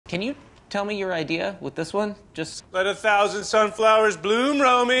Can you tell me your idea with this one? Just let 1,000 sunflowers bloom,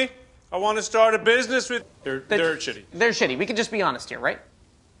 Romy. I want to start a business with... They're shitty. They're shitty. We can just be honest here, right?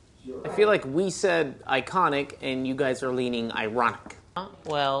 I feel like we said iconic, and you guys are leaning ironic.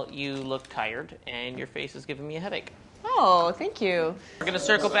 Well, you look tired, and your face is giving me a headache. Oh, thank you. We're going to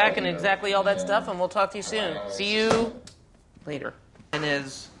circle back and exactly all that stuff, and we'll talk to you soon. See you later. And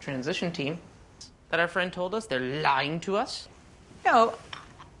his transition team that our friend told us, they're lying to us. No.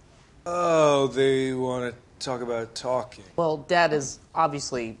 Oh, they want to talk about talking. Well, Dad is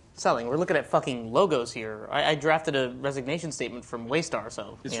obviously selling. We're looking at fucking logos here. I drafted a resignation statement from Waystar,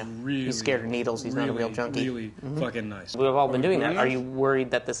 so it's yeah. Really, he's scared of needles. He's not a real junkie. Really fucking nice. We've all been doing that. Are you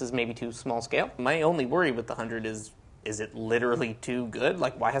worried that this is maybe too small scale? My only worry with the 100 is it literally too good?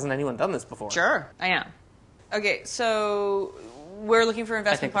 Like, why hasn't anyone done this before? Sure, I am. Okay, so we're looking for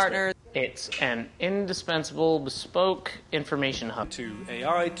investment partners. It's an indispensable, bespoke information hub. To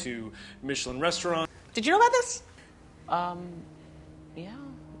AI, to Michelin restaurant. Did you know about this? Yeah.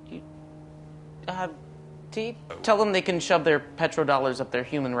 T, tell them they can shove their petrodollars up their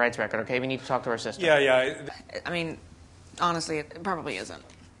human rights record, okay? We need to talk to our sister. Yeah. I mean, honestly, it probably isn't.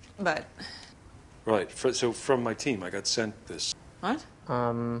 But... Right, so from my team, I got sent this. What?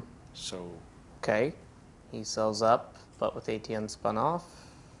 So... Okay. He sells up, but with ATN spun off.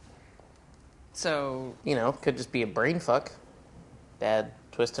 So... You know, could just be a brain fuck. Dad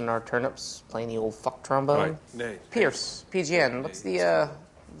twisting our turnips, playing the old fuck trombone. Right, nay. Pierce, PGN, what's the,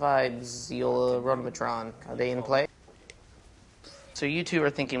 vibes, Ziola, Rotomatron? Are they in play? So you two are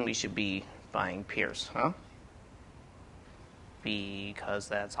thinking we should be buying Pierce, huh? Because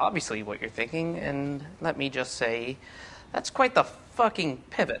that's obviously what you're thinking, and let me just say, that's quite the fucking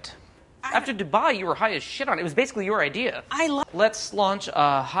pivot. After Dubai, you were high as shit on it. It was basically your idea. Let's launch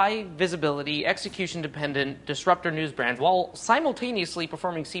a high-visibility, execution-dependent disruptor news brand while simultaneously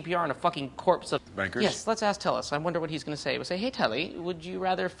performing CPR on a fucking corpse of... Bankers? Yes, let's ask Telus. I wonder what he's going to say. We'll say, hey, Telly, would you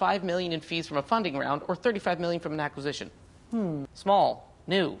rather $5 million in fees from a funding round or $35 million from an acquisition? Small,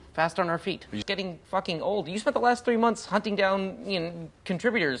 new, fast on our feet. Getting fucking old. You spent the last 3 months hunting down,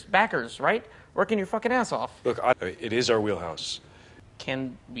 contributors, backers, right? Working your fucking ass off. Look, it is our wheelhouse.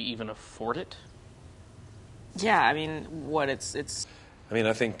 Can we even afford it? Yeah, I mean, what, it's... I mean,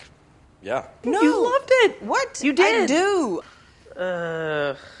 I think, yeah. No! You loved it! What? You did! I do!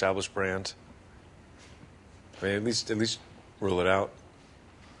 Established brand. I mean, at least rule it out.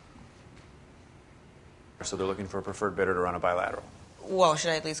 So they're looking for a preferred bidder to run a bilateral. Well,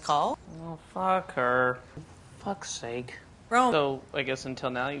 should I at least call? Oh, fuck her. Fuck's sake. Rome. So, I guess until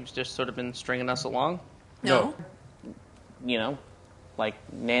now, you've just sort of been stringing us along? No. You know, like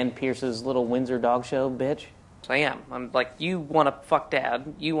Nan Pierce's little Windsor dog show, bitch. So I am. I'm like, you want to fuck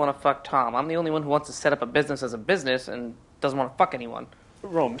Dad, you want to fuck Tom. I'm the only one who wants to set up a business as a business and doesn't want to fuck anyone.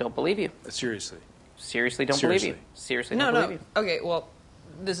 Rome. Don't believe you. Seriously. Seriously don't believe you. Seriously don't believe you. Okay, well,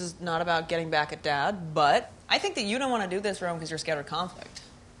 this is not about getting back at Dad, but I think that you don't want to do this, Rome, because you're scared of conflict.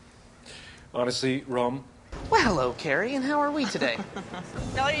 Honestly, Rome. Well, hello, Carrie, and how are we today?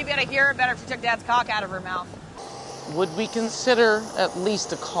 Tell her you gotta hear it better if she took Dad's cock out of her mouth. Would we consider at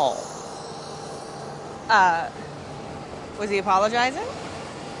least a call? Was he apologizing?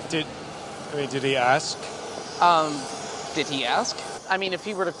 Did he ask? Did he ask? I mean, if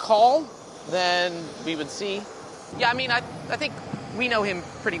he were to call, then we would see. Yeah, I mean, I think we know him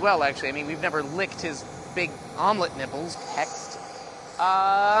pretty well, actually. I mean, we've never licked his big omelet nipples. Text.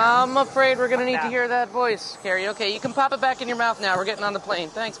 I'm afraid we're gonna need to hear that voice, Carrie. Okay, you can pop it back in your mouth now. We're getting on the plane.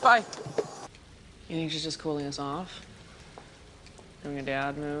 Thanks, bye. You think she's just cooling us off? Doing a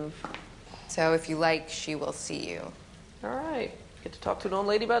dad move? So if you like, she will see you. All right. Get to talk to an old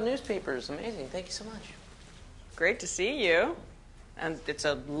lady about newspapers. Amazing. Thank you so much. Great to see you. And it's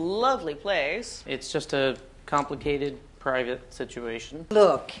a lovely place. It's just a complicated, private situation.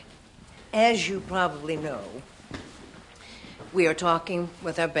 Look, as you probably know, we are talking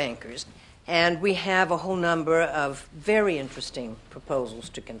with our bankers, and we have a whole number of very interesting proposals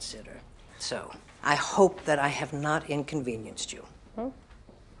to consider. So, I hope that I have not inconvenienced you.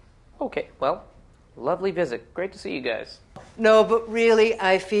 Okay, well, lovely visit. Great to see you guys. No, but really,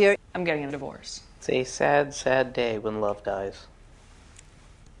 I fear... I'm getting a divorce. It's a sad, sad day when love dies.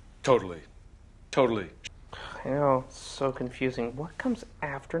 Totally. I know, it's so confusing. What comes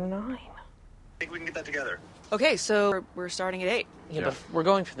after 9? I think we can get that together. Okay, so we're starting at 8. Yeah, but if we're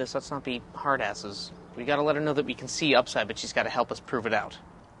going for this. Let's not be hard asses. We gotta let her know that we can see upside, but she's gotta help us prove it out.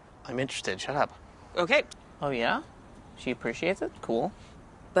 I'm interested. Shut up. Okay. Oh, yeah? She appreciates it? Cool.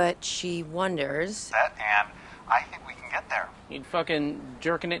 But she wonders... That, and I think we can get there. You fucking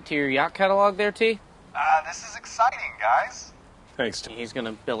jerking it to your yacht catalog there, T? This is exciting, guys. Thanks, Tom. He's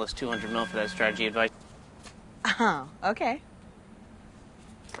gonna bill us 200 mil for that strategy advice. Oh, okay.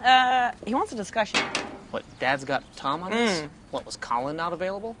 He wants a discussion. What, Dad's got Tom on this? What, was Colin not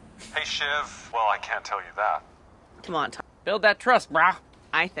available? Hey, Shiv. Well, I can't tell you that. Come on, Tom. Build that trust, brah.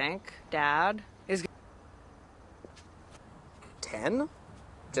 I think Dad is... 10?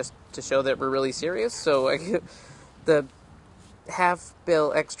 Just to show that we're really serious? So the half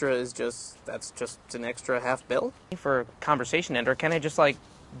bill extra is that's just an extra half bill? For a conversation ender, can I just, like,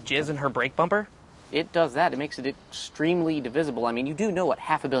 jizz in her brake bumper? It does that. It makes it extremely divisible. I mean, you do know what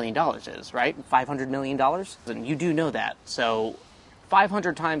 $500 million is, right? $500 million? And you do know that. So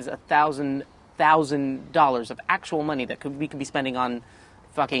 500 times $1,000 of actual money that we could be spending on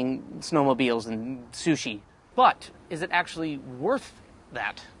fucking snowmobiles and sushi. But is it actually worth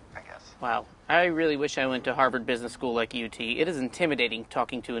that? I guess. Wow. I really wish I went to Harvard Business School like UT. It is intimidating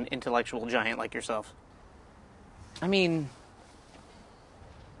talking to an intellectual giant like yourself. I mean...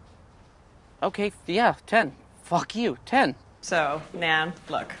 Okay, yeah, 10. Fuck you, 10. So, Nan,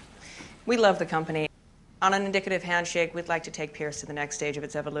 look. We love the company. On an indicative handshake, we'd like to take Pierce to the next stage of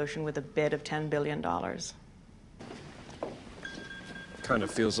its evolution with a bid of $10 billion. Kind of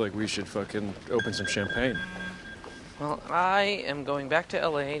feels like we should fucking open some champagne. Well, I am going back to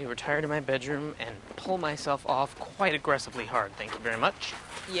LA to retire to my bedroom and pull myself off quite aggressively hard. Thank you very much.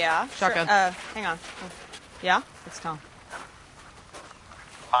 Yeah? Shotgun. Sure. Hang on. Yeah? It's Tom.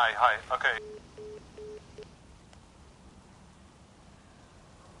 Hi, okay.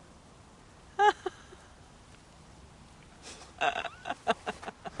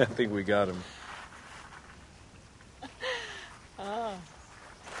 I think we got him.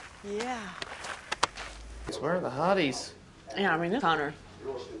 Yeah. Where are the hotties? Yeah, I mean, Connor.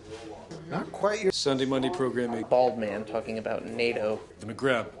 Not quite your Sunday, Monday programming. Bald man talking about NATO. The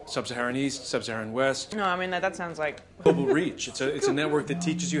McGreb, Sub-Saharan East, Sub-Saharan West. No, I mean, that sounds like... Global Reach. It's a network that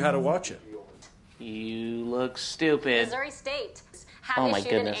teaches you how to watch it. You look stupid. Missouri State have Oh my issued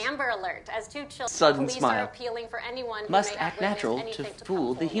goodness. an Amber Alert as 2 children. Sudden Police smile. are appealing for anyone who Must may act have witnessed natural to anything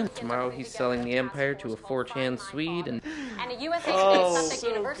fool the come human. forward. Tomorrow he's selling the empire to a 4chan Swede and... And a USA Today Suffolk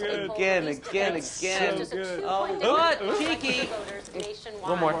University poll Again. released today shows just a 2-point What? difference in Cheeky. voters nationwide.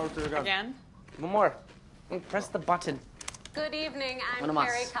 One more. Again? One more. Press the button. Good evening, One I'm of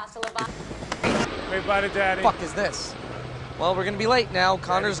Carrie us. Castellavati. Everybody, Daddy. Fuck is this? Well, we're gonna be late now.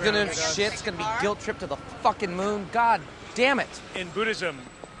 Connor's gonna shit. It's gonna be guilt trip to the fucking moon. God damn it. In Buddhism,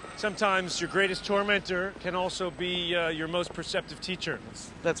 sometimes your greatest tormentor can also be your most perceptive teacher.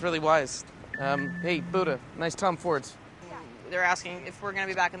 That's really wise. Hey, Buddha. Nice Tom Fords. They're asking if we're going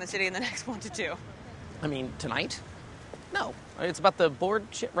to be back in the city in the next 1 to 2. I mean, tonight? No. It's about the board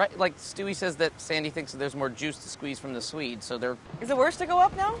shit, right? Like, Stewie says that Sandy thinks that there's more juice to squeeze from the Swede, so they're... Is it worse to go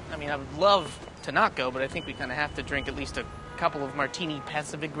up now? I mean, I would love to not go, but I think we kind of have to drink at least a couple of martini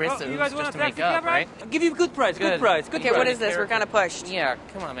passive aggressives just to make up, right? I'll give you a good price, good price. Okay, what is this? We're kind of pushed. Yeah,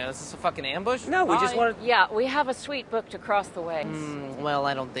 come on, man. Is this a fucking ambush? No, we just want to... Yeah, we have a suite booked across the way. Well,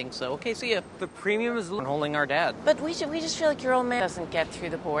 I don't think so. Okay, see ya. The premium is... We're holding our dad. But we just feel like your old man doesn't get through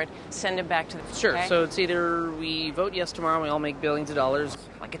the board. Send him back to the... Sure, okay? so it's either we vote yes tomorrow and we all make billions of dollars,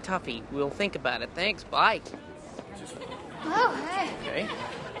 like a toughie. We'll think about it. Thanks, bye. Oh, hey. Okay.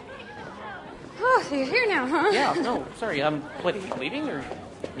 Oh, so you're here now, huh? Yeah, no, sorry. What, are you leaving or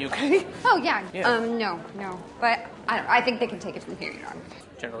you okay? Oh, yeah. Yeah. No. But I think they can take it from here, you know.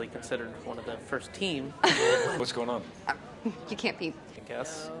 Generally considered one of the first team, What's going on? You can't be... I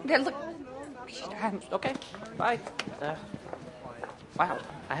guess. Yeah, look. Okay, bye. Wow,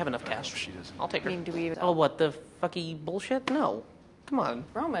 I have enough cash. She doesn't. I'll take her. I mean, do we even... Oh, what, the fucky bullshit? No. Come on.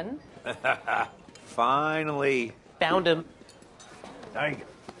 Roman? Finally. Found him.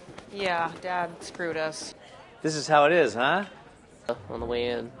 Yeah, Dad screwed us. This is how it is, huh? On the way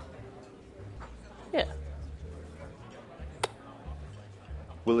in. Yeah.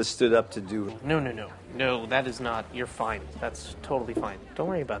 Willis stood up to do... No, that is not. You're fine. That's totally fine. Don't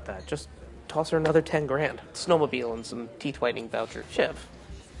worry about that. Just toss her another 10 grand. Snowmobile and some teeth whitening voucher. Shiv.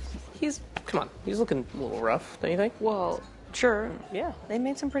 Come on. He's looking a little rough, don't you think? Well, sure. Yeah. They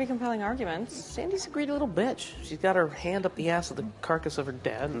made some pretty compelling arguments. Sandy's a greedy little bitch. She's got her hand up the ass of the carcass of her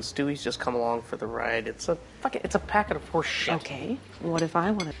dad, and Stewie's just come along for the ride. It's a packet of horse shit. Okay, what if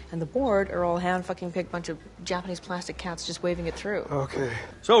I want it? And the board are all hand-fucking-picked bunch of Japanese plastic cats just waving it through. Okay.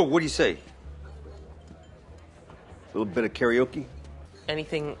 So, what do you say? A little bit of karaoke?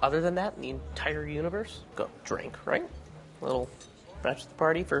 Anything other than that in the entire universe? Go drink, right? A little bachelor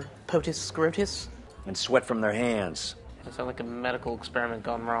party for POTUS Scrotus. And sweat from their hands. That sounds like a medical experiment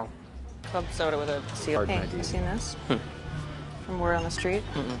gone wrong. Club soda with a seal. Pardon Hey, idea. you seen this? From word on the street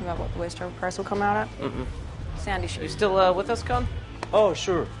about what the waste price will come out at? Sandy, You still with us, Con? Oh,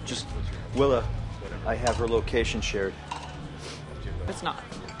 sure. Just Willa. I have her location shared. it's not.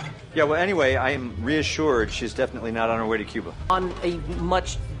 Yeah, well, anyway, I am reassured she's definitely not on her way to Cuba. On a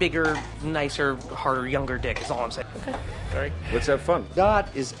much bigger, nicer, harder, younger dick is all I'm saying. Okay. Sorry. Let's have fun. Dot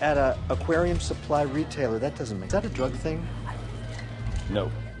is at a aquarium supply retailer. That doesn't make... Is that a drug thing?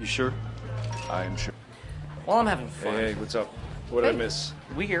 No. You sure? I am sure. Well, I'm having fun. Hey, what's up? What did I miss?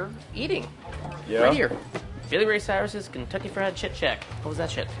 We're eating. Yeah? Right here. Billy Ray Cyrus's Kentucky Fried Chit Shack. What was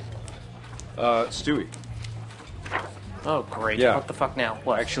that shit? Stewie. Oh, great. Yeah. What the fuck now?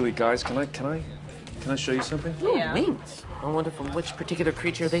 What? Actually, guys, can I show you something? Ooh, Yeah. wings. I wonder from which particular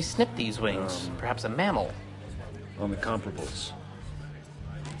creature they snipped these wings. Perhaps a mammal. On the comparables.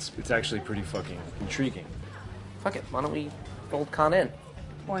 It's actually pretty fucking intriguing. Fuck it. Why don't we fold Con in?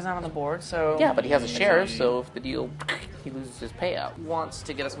 Well, he's not on the board, so... Yeah, but he has a share, so if the deal, he loses his payout. Wants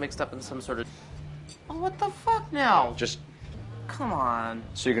to get us mixed up in some sort of... Oh, what the fuck now? Just Come on.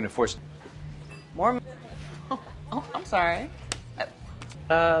 So you're going to force... More... Oh, I'm sorry.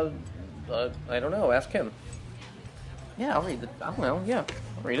 I don't know. Ask him. Yeah, I'll read it. I don't know. Yeah,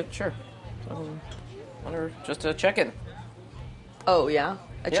 I'll read it. Sure. Wonder just a check-in. Oh, yeah?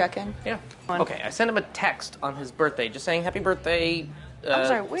 Yeah. Check-in? Yeah. Okay, I sent him a text on his birthday, just saying happy birthday. I'm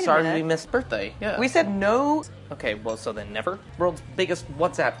sorry, wait a sorry minute. we missed birthday. Yeah. We said no... Okay, well, so then never? World's biggest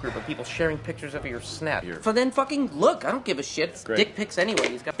WhatsApp group of people sharing pictures of your snap. Here. So then fucking look, I don't give a shit. It's Great. dick pics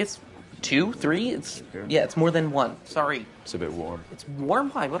anyway. It's 2, 3, it's more than 1. Sorry. It's a bit warm. It's warm?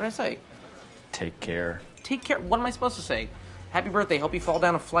 Why? What did I say? Take care. Take care. What am I supposed to say? Happy birthday. Hope you fall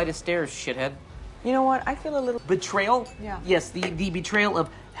down a flight of stairs, shithead. You know what? I feel a little... Betrayal? Yeah. Yes, the betrayal of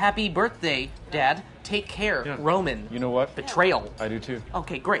happy birthday, Dad. Take care, Yeah. Roman. You know what? Betrayal. I do too.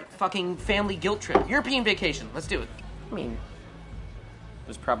 Okay, great. Fucking family guilt trip. European vacation. Let's do it. I mean,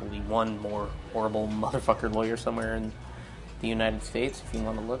 there's probably one more horrible motherfucker lawyer somewhere in the United States if you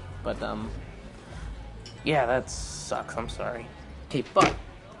want to look. But, yeah, that sucks. I'm sorry. Okay, but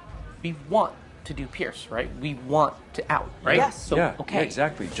we want to do Pierce, right? We want to out, right? Yes. So, yeah, okay. yeah,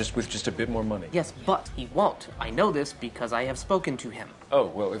 exactly. Just with just a bit more money. Yes, but he won't. I know this because I have spoken to him. Oh,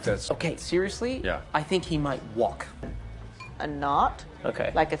 well, if that's... Okay, seriously? Yeah. I think he might walk. A knot?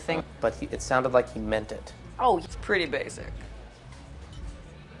 Okay. Like a thing... But it sounded like he meant it. Oh, it's pretty basic.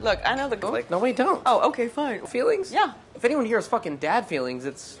 Look, I know the... Like, no, wait, don't. Oh, okay, fine. Feelings? Yeah. If anyone here has fucking dad feelings,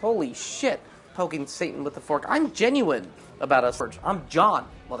 it's holy shit. Poking Satan with the fork. I'm genuine about us. I'm John,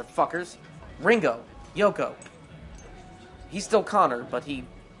 motherfuckers. Ringo. Yoko. He's still Connor, but he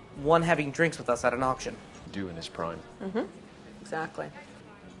won having drinks with us at an auction. Due in his prime. Mm-hmm. Exactly.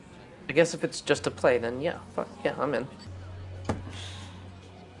 I guess if it's just a play, then yeah, fuck yeah, I'm in.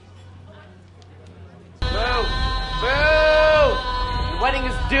 Boo! Boo! The wedding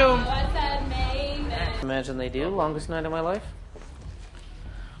is doomed. Imagine they do. Longest night of my life.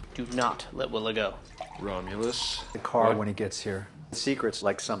 Do not let Willa go. Romulus. The car What? when he gets here. Secrets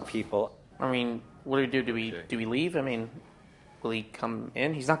like some people. I mean, what do we do? Do we leave? I mean, will he come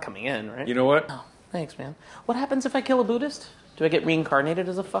in? He's not coming in, right? You know what? Oh, thanks, man. What happens if I kill a Buddhist? Do I get reincarnated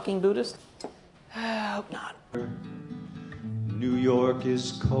as a fucking Buddhist? I hope not. New York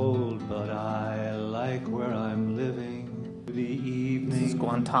is cold, but I like where I'm living. The evening. This is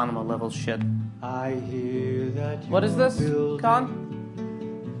Guantanamo level shit. I hear that. What is this, Con?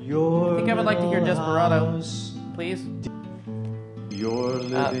 I think I would like to hear Desperado, please. You're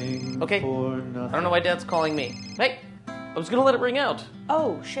living okay. for I nothing. don't know why Dad's calling me. Hey, I was gonna let it ring out.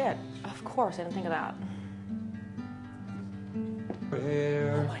 Oh, shit. Of course, I didn't think of that.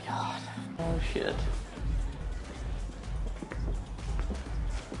 Oh my god. Oh shit.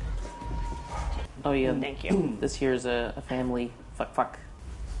 Oh yeah. Thank you. This here's a family fuck.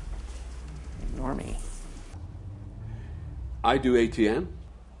 Normie. I do ATM.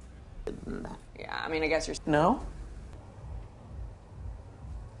 Yeah, I mean, I guess you're... No?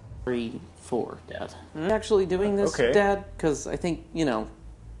 3, 4, Dad. Actually doing this, Okay. Dad? Because I think,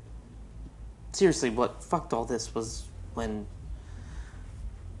 seriously, what fucked all this was when,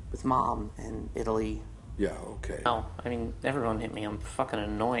 with Mom in Italy. Yeah, okay. Oh, I mean, everyone hit me. I'm fucking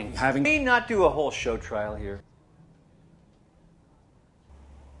annoying. Can we not do a whole show trial here?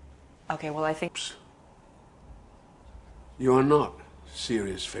 Okay, well, I think... You are not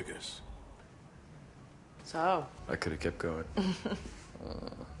serious figures. So... I could have kept going.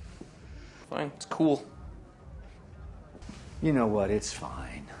 Fine, it's cool. You know what? It's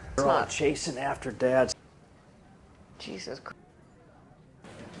fine. It's We're all not. chasing after Dad's... Jesus Christ.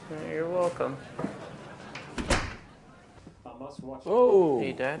 You're welcome. Oh!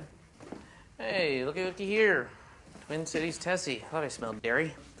 Hey, Dad. Hey, looky here. Twin Cities Tessie. Thought I smelled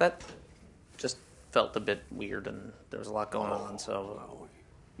dairy. That just felt a bit weird, and there was a lot going on, so...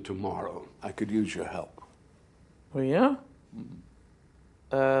 Tomorrow, I could use your help. Oh, yeah?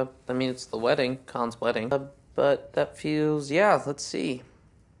 I mean, it's the wedding, Khan's wedding. But that feels... Yeah, let's see.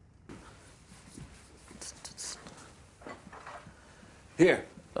 Here.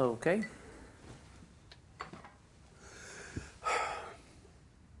 Okay.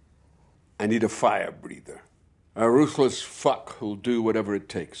 I need a fire breather. A ruthless fuck who'll do whatever it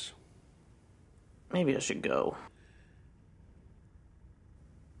takes. Maybe I should go.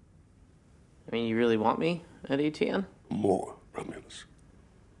 I mean, you really want me at ATN? More, Romulus.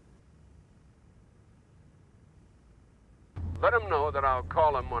 Let him know that I'll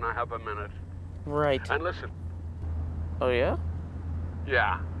call him when I have a minute. Right. And listen. Oh, yeah?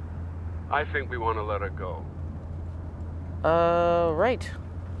 Yeah. I think we want to let her go. Right.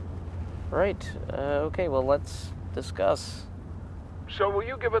 Right. Okay, well, let's discuss. So will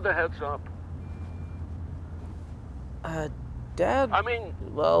you give her the heads up? Dad? I mean...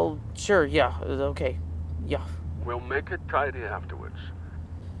 Well, sure, yeah, okay. Yeah. We'll make it tidy afterwards.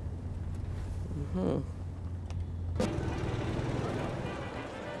 Mm-hmm.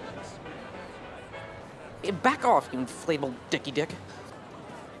 Back off, you inflatable dicky dick.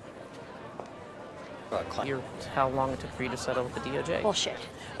 How long it took for you to settle with the DOJ? Bullshit.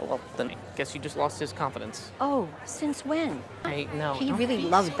 Oh, well, then I guess you just lost his confidence. Oh, since when? Hey, no. He don't really be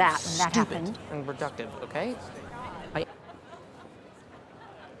loved so that when that stupid happened. and reductive, okay?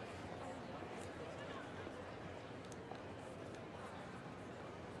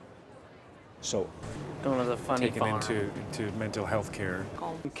 So, going to the funny taken farm. into mental health care.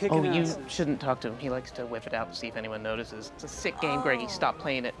 Oh, you shouldn't talk to him. He likes to whip it out to see if anyone notices. It's a sick game, Greggy. Stop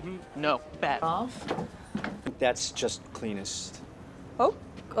playing it. No, bad. Off. That's just cleanest. Oh,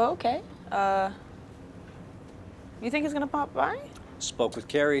 okay. You think he's gonna pop by? Spoke with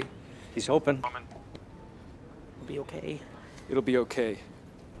Carrie. He's hoping. It'll be okay. It'll be okay.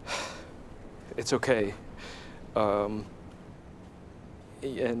 It's okay.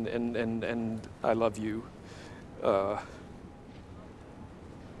 And I love you.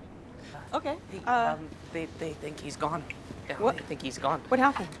 Okay. They think he's gone. Yeah, What? They think he's gone. What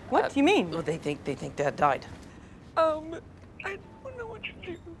happened? What do you mean? Well, they think Dad died. I don't know what to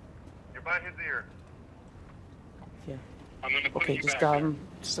do. You're by his ear. Yeah. I'm gonna put Okay, you just back.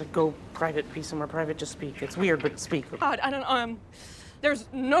 just like go private, be somewhere private. Just speak. It's weird, but speak. God, I don't. There's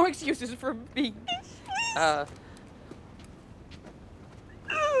no excuses for being.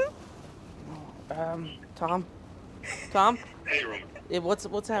 Tom. Tom. Hey, Roman.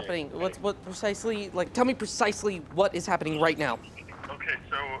 What's happening? What precisely? Like, tell me precisely what is happening right now. Okay,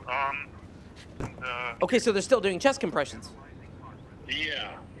 so, Okay, so they're still doing chest compressions.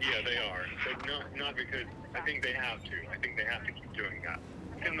 yeah, they are. But not because I think they have to. I think they have to keep doing that.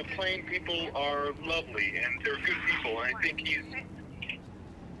 And the plane people are lovely, and they're good people, and I think he's...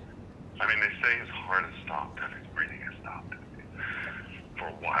 I mean, they say his heart has stopped, and his breathing has stopped. For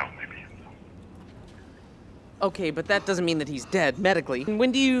a while, maybe. Okay, but that doesn't mean that he's dead medically.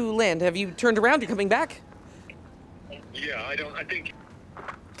 When do you land? Have you turned around? You're coming back? Yeah, I think...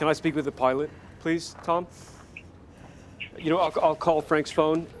 Can I speak with the pilot, please, Tom? You know, I'll call Frank's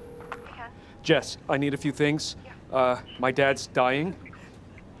phone. Jess, I need a few things. My dad's dying.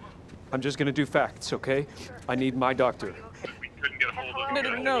 I'm just gonna do facts, okay? I need my doctor. Couldn't get a hold of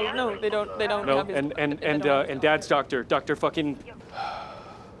him. No, they don't. They don't. No, have his, and Dad's doctor, Dr. fucking...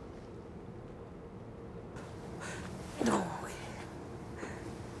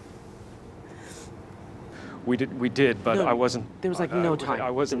 We did, but No, I wasn't... there was, like, no time. I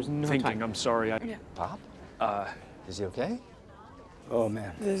wasn't There was no thinking, time. I'm sorry. Yeah. Pop? Is he okay? Oh,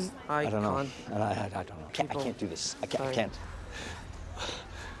 man. I don't know. I don't know. I can't do this. I can't.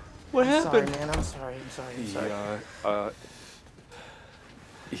 What I'm happened? sorry, man. I'm sorry. I'm sorry.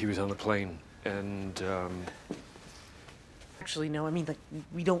 He was on the plane, and Actually, no. I mean, like,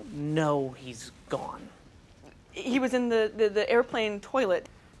 we don't know he's gone. He was in the airplane toilet.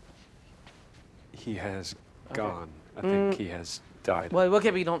 he has gone. I think he has died. Well, okay,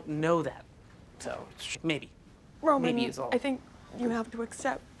 but you don't know that. So, maybe. Roman, Maybe it's all. I think you have to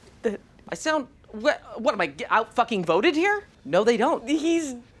accept that I sound. What am I out fucking voted here? No, they don't.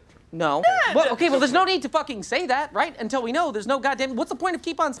 he's. No. Well, okay, well, there's no need to fucking say that, right? Until we know, there's no goddamn. What's the point of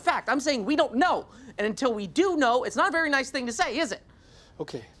keep on fact? I'm saying we don't know. And until we do know, it's not a very nice thing to say, is it?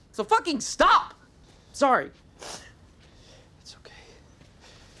 Okay. So fucking stop! Sorry. It's okay.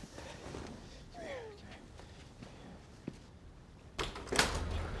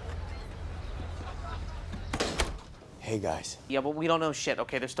 Hey, guys. Yeah, but we don't know shit,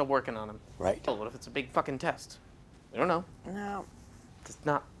 okay? They're still working on him. Right. Oh, what if it's a big fucking test? We don't know. No. Does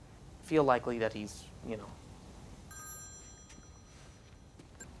not feel likely that he's, you know.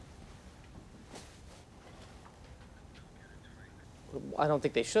 I don't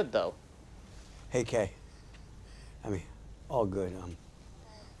think they should, though. Hey, Kay. I mean, all good.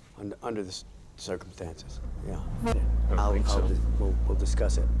 Under the circumstances. Yeah. We'll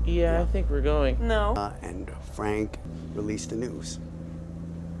discuss it. Yeah, I think we're going. No. And Frank released the news.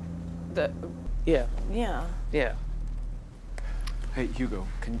 Yeah. Yeah. Yeah. Hey, Hugo,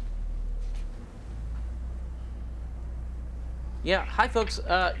 can... Yeah, hi, folks.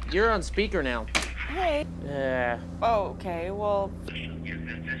 You're on speaker now. Hey. Yeah. Oh, okay, well...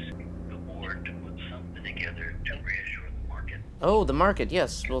 Oh, the market,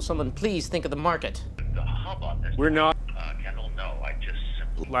 yes. Will someone please think of the market? We're not... Kendall, no, I just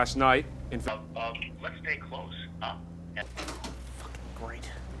simply... Last night, in fact... let's stay close,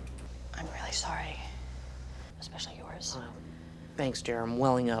 Great. I'm really sorry. Especially yours. Thanks, Jer. I'm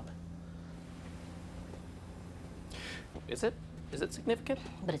welling up. Is it? Is it significant?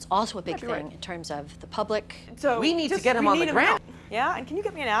 But it's also a big Might be thing right. in terms of the public. So We need to get him on the ground. Yeah, and can you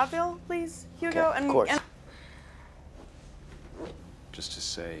get me an Advil, please, Hugo? Okay, of course. Just to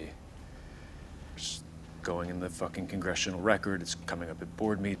say, it's going in the fucking congressional record, it's coming up at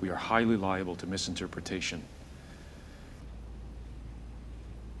board meet. We are highly liable to misinterpretation.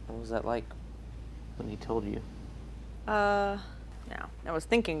 What was that like when he told you? No, I was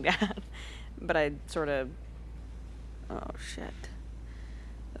thinking that, but I sort of... Oh, shit.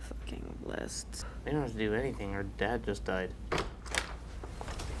 The fucking list. They don't have to do anything. Our dad just died.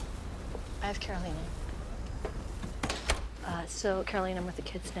 I have Carolina. So, Carolina, I'm with the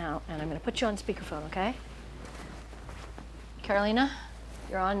kids now, and I'm going to put you on speakerphone, okay? Carolina,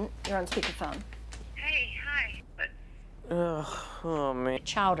 you're on speakerphone. Hey, hi. Ugh, oh, man.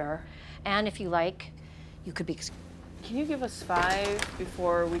 Chowder, and if you like, you could be... Can you give us 5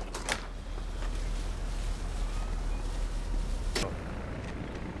 before we...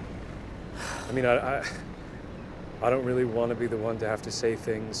 I mean, I don't really want to be the one to have to say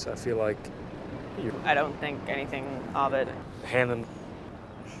things. I feel like I don't think anything of it. Hannon.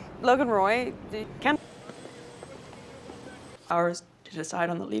 Logan Roy, can... Ours to decide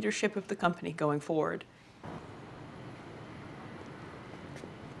on the leadership of the company going forward.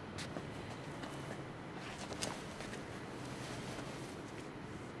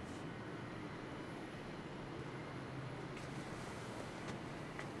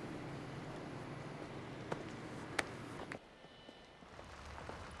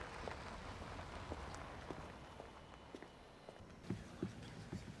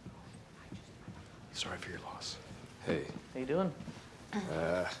 Sorry for your loss. Hey. How you doing?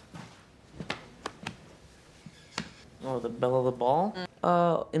 Oh, the belle of the ball?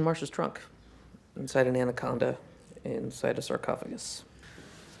 In Marsha's trunk. Inside an anaconda. Inside a sarcophagus.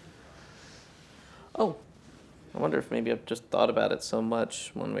 Oh. I wonder if maybe I've just thought about it so much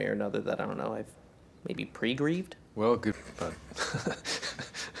one way or another that, I don't know, I've maybe pre-grieved? Well, good, but...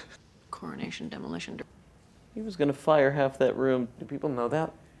 Coronation, demolition. He was gonna fire half that room. Do people know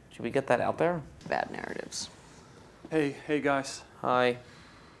that? Should we get that out there? Bad narratives. Hey guys. Hi.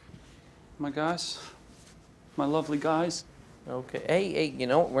 My guys. My lovely guys. Okay. Hey, you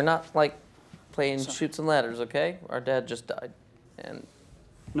know, we're not, like, playing Sorry. shoots and ladders, okay? Our dad just died. And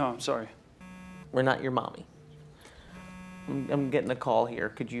No, I'm sorry. we're not your mommy. I'm getting a call here.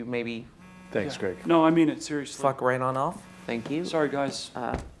 Could you maybe... Thanks, Greg. No, I mean it seriously. Fuck right on off? Thank you. Sorry, guys.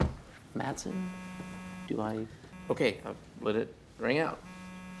 Madsen? Do I... Okay, I'll let it ring out.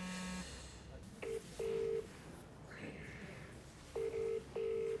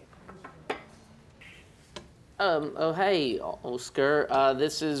 Oh, hey, Oscar.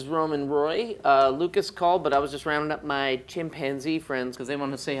 This is Roman Roy. Lucas called, but I was just rounding up my chimpanzee friends because they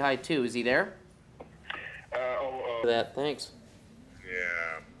want to say hi, too. Is he there? That, thanks.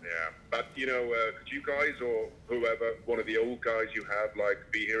 Yeah. But, you know, could you guys or whoever, one of the old guys you have, like,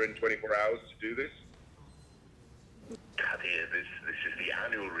 be here in 24 hours to do this? Dear, this is the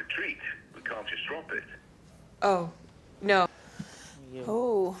annual retreat. We can't just drop it. Oh, no.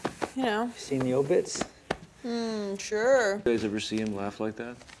 Oh, you know. Seen the obits? Sure. You guys ever see him laugh like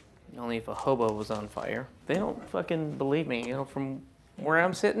that? Only if a hobo was on fire. They don't fucking believe me. You know, from where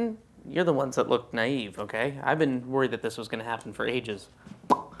I'm sitting, you're the ones that look naive, okay? I've been worried that this was gonna happen for ages.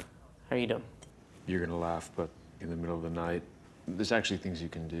 How you doing? You're gonna laugh, but in the middle of the night, there's actually things you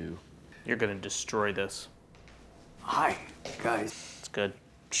can do. You're gonna destroy this. Hi, guys. It's good.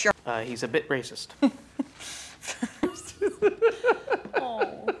 Sure. He's a bit racist.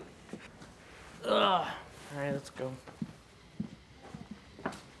 Oh. Ugh. All right, let's go.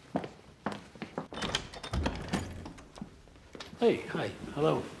 Hey, hi,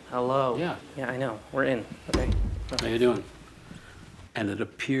 hello. Hello. Yeah. Yeah, I know. We're in. Okay. How you doing? And it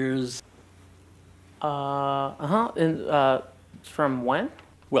appears... And, from when?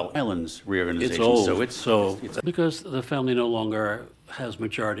 Well, Island's reorganization, It's old. so it's because the family no longer has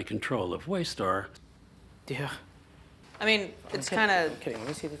majority control of Waystar. Yeah. I mean, it's kind of. Kidding. Let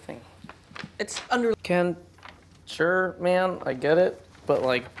me see the thing. It's under. Ken, sure, man, I get it, but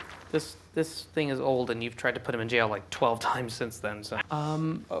like, this thing is old, and you've tried to put him in jail like 12 times since then. So.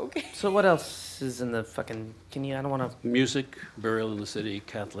 Okay. So what else is in the fucking? Can you? I don't want to. Music, burial in the city,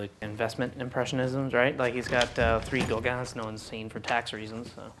 Catholic. Investment impressionisms, right? Like he's got 3 Gauguins no one's seen for tax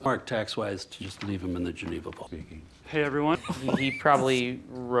reasons. So. Mark tax-wise to just leave him in the Geneva Vault. Hey, everyone. He probably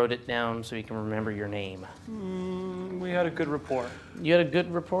wrote it down so he can remember your name. We had a good rapport. You had a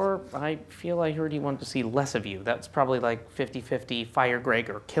good rapport? I feel I heard he wanted to see less of you. That's probably like 50-50 fire Greg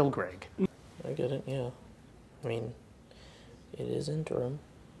or kill Greg. I get it, yeah. I mean, it is interim.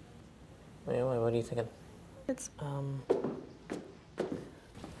 Anyway, what are you thinking? It's.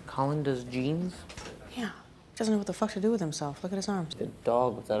 Colin does jeans? Yeah. Doesn't know what the fuck to do with himself. Look at his arms. A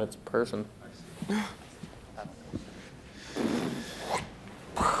dog without its person.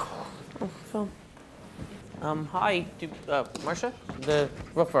 Oh, phone. Hi, Marcia? The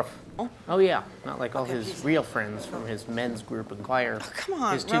Ruff Ruff. Oh, yeah. Not like all his real friends from his men's group in choir. Oh, come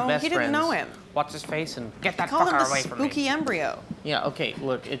on, his 2 Rome. best He didn't friends. know him. What's his face and get that Call him fucker the away from me. spooky embryo. Yeah, okay,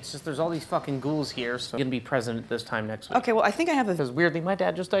 look, it's just there's all these fucking ghouls here, so you're gonna be president this time next week. Okay, well, I think I have the. Because weirdly, my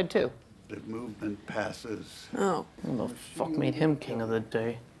dad just died too. The movement passes. Oh. Who the fuck made him king of the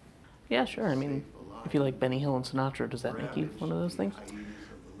day? Yeah, sure. I mean, if you like Benny Hill and Sinatra, does that make you one of those things?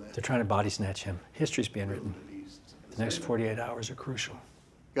 They're trying to body snatch him. History's being written. The next 48 hours are crucial.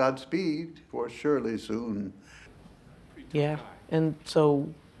 Godspeed, for surely soon. Yeah, and so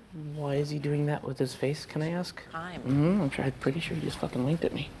why is he doing that with his face, can I ask? Time. I'm pretty sure he just fucking winked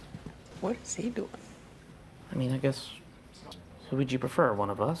at me. What is he doing? I mean, I guess, who would you prefer, one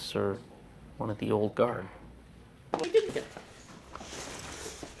of us or one of the old guard? We didn't get that.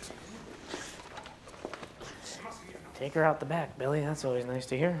 Take her out the back, Billy. That's always nice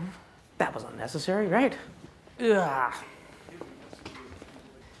to hear. That was unnecessary, right? Ugh.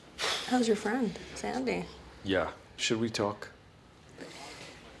 How's your friend, Sandy? Yeah. Should we talk?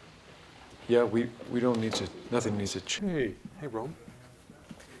 Yeah, we don't need to. Nothing needs to change. Hey, Rome.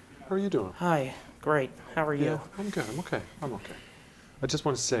 How are you doing? Hi. Great. How are you? Yeah, I'm good. I'm okay. I just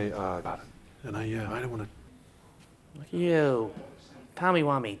want to say about it. And I don't want to... Look at you. Tommy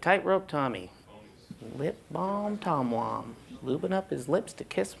Wommy. Tightrope Tommy. Lip balm Tom Wom. Lubing up his lips to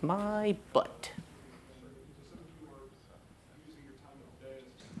kiss my butt.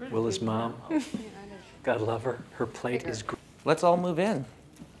 Willa's mom. God love her. Her plate is great. Let's all move in.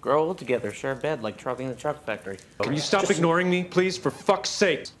 Grow old together, share a bed like Charlie in the Chocolate Factory. Can you stop ignoring me, please, for fuck's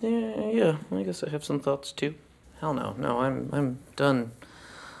sake? Yeah, I guess I have some thoughts too. Hell no, I'm done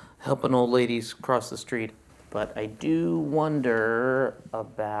helping old ladies cross the street. But I do wonder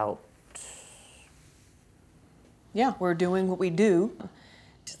about... Yeah, we're doing what we do.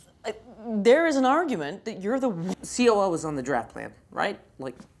 There is an argument that you're the... COO was on the draft plan, right?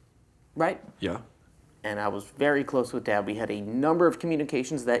 Right? Yeah. And I was very close with Dad. We had a number of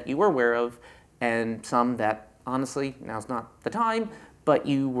communications that you were aware of, and some that, honestly, now's not the time, but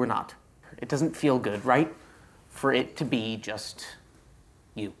you were not. It doesn't feel good, right? For it to be just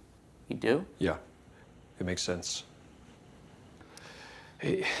you. You do? Yeah. It makes sense.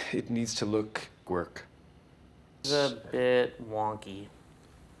 It needs to work. It's a bit wonky.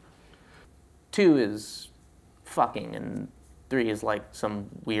 2 is fucking, and 3 is like some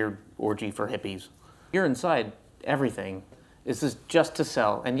weird orgy for hippies. You're inside everything. This is just to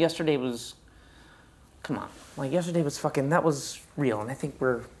sell. And yesterday was, come on. Like yesterday was fucking, that was real. And I think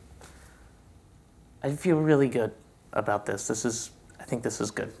I feel really good about this. I think this is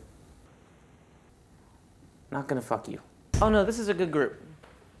good. Not gonna fuck you. Oh no, this is a good group.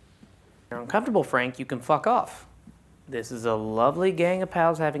 If you're uncomfortable, Frank, you can fuck off. This is a lovely gang of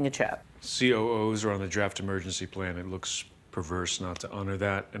pals having a chat. COOs are on the draft emergency plan. It looks perverse not to honor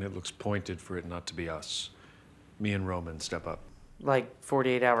that, and it looks pointed for it not to be us. Me and Roman step up. Like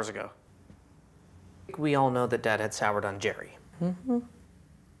 48 hours ago. We all know that Dad had soured on Jerry.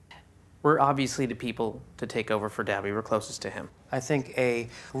 We're obviously the people to take over for Dad. We were closest to him. I think a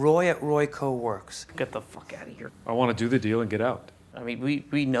Roy at Royco works. Get the fuck out of here. I want to do the deal and get out. I mean,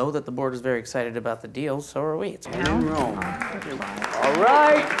 we know that the board is very excited about the deal, so are we. It's In Rome. all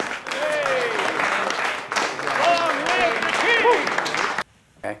right.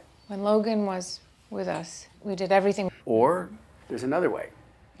 When Logan was with us, we did everything. Or there's another way.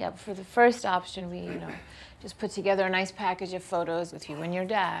 Yeah, for the first option, we, Just put together a nice package of photos with you and your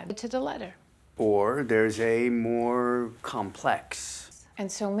dad to the letter. Or there's a more complex.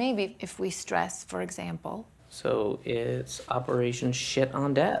 And so maybe if we stress, for example. So it's Operation Shit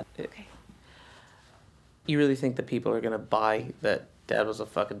on Dad. Okay. You really think that people are gonna buy that Dad was a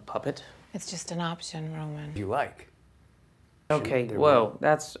fucking puppet? It's just an option, Roman. You like. Okay, There whoa, will-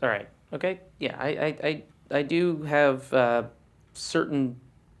 that's all right. Okay, yeah, I do have certain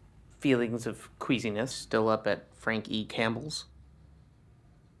feelings of queasiness still up at Frank E. Campbell's.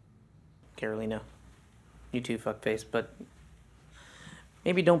 Carolina, you too, fuckface, but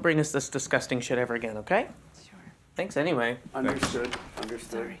maybe don't bring us this disgusting shit ever again, okay? Sure. Thanks anyway. Understood.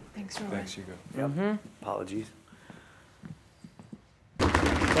 Understood. Sorry. Thanks, Roman. Thanks, Hugo. Yep. Mm-hmm. Apologies.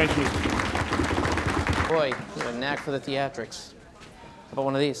 Thank you. Boy, you have a knack for the theatrics. How about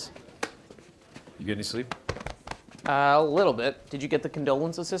one of these? You get any sleep? A little bit. Did you get the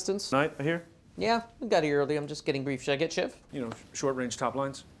condolence assistance? Night, I hear? Yeah, we got here early. I'm just getting brief. Should I get Shiv? You know, short-range top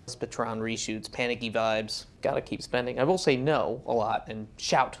lines? Spitron reshoots, panicky vibes. Gotta keep spending. I will say no a lot and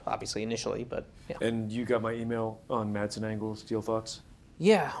shout, obviously, initially, but yeah. And you got my email on Madsen Angle, Steel Thoughts?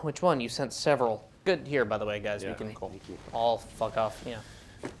 Yeah, which one? You sent several. Good here, by the way, guys. Yeah, We can cool. all fuck off. Yeah.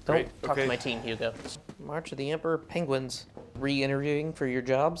 Don't Great, talk okay. to my team, Hugo. March of the Emperor Penguins. Re-interviewing for your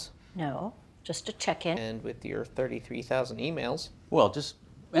jobs? No, just to check in. And with your 33,000 emails. Well, just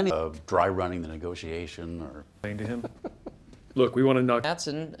any dry running the negotiation or. Saying to him, look, we want to knock.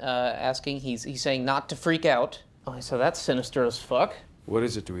 Madsen asking, he's saying not to freak out. Oh, so that's sinister as fuck. What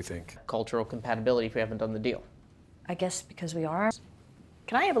is it, do we think? Cultural compatibility if we haven't done the deal. I guess because we are.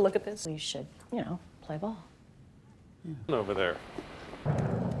 Can I have a look at this? We should, play ball. Over there.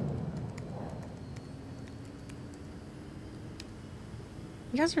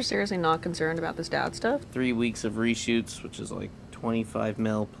 You guys are seriously not concerned about this dad stuff? 3 weeks of reshoots, which is like 25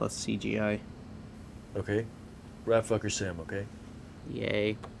 mil plus CGI. Okay. Rat fucker Sam, okay?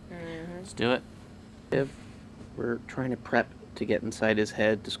 Yay. Let's do it. If we're trying to prep to get inside his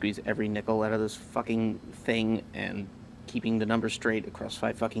head to squeeze every nickel out of this fucking thing and keeping the numbers straight across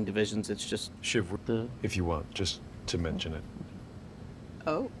 5 fucking divisions, it's just... Shiv, if you want, just to mention it.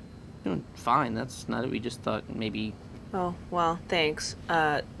 Oh. Doing fine. That's not it. We just thought maybe... Oh, well, thanks.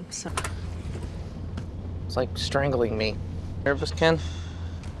 It's like strangling me. Nervous, Ken?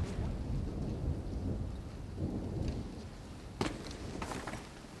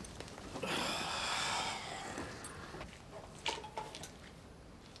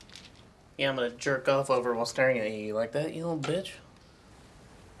 Yeah, I'm gonna jerk off over while staring at you. You like that, you little bitch?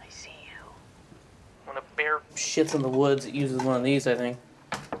 I see you. When a bear shits in the woods, it uses one of these, I think.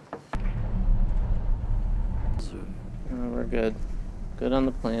 We're good. Good on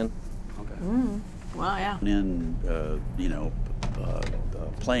the plan. Okay. Wow, yeah. And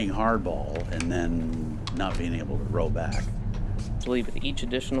playing hardball and then not being able to row back. Leave with each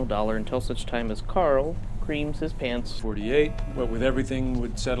additional dollar until such time as Carl creams his pants. 48, but with everything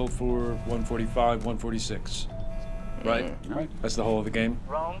would settle for 145, 146. Right? Right. That's the whole of the game?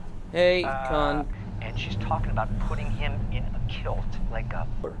 Rome. Hey, Con. And she's talking about putting him in a kilt, like a...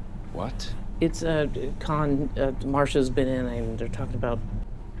 What? It's, Con, Marsha's been in and they're talking about...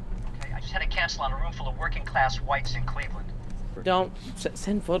 Okay, I just had to cancel on a room full of working class whites in Cleveland. Don't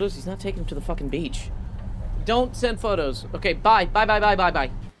send photos. He's not taking him to the fucking beach. Don't send photos. Okay, bye. Bye, bye, bye, bye, bye.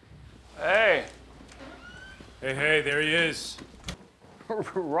 Hey. Hey, there he is.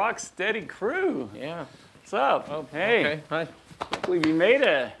 Rock steady crew. Yeah. What's up? Oh, hey. Okay, hi. Can't believe you made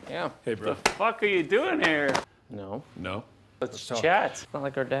it. Yeah. Hey, bro. What the fuck are you doing here? No. No? Let's talk. chat. It's not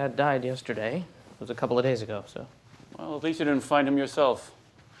like our dad died yesterday. It was a couple of days ago, so. Well, at least you didn't find him yourself.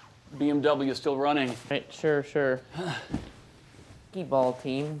 BMW is still running. Right, sure. Ball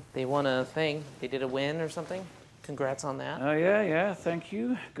team, they won a thing. They did a win or something. Congrats on that. Oh, yeah, thank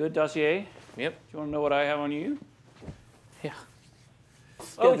you. Good dossier. Yep. Do you want to know what I have on you? Yeah.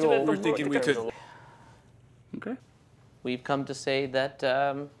 Oh, Schedule. We're thinking we could... Okay. We've come to say that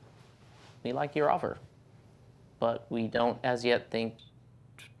we like your offer, but we don't as yet think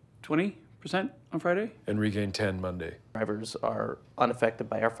 20% on Friday? And regain 10 Monday. drivers are unaffected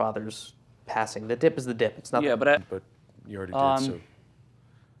by our father's passing. The dip is the dip. It's not. Yeah, but But you already did, so...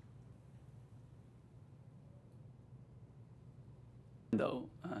 though.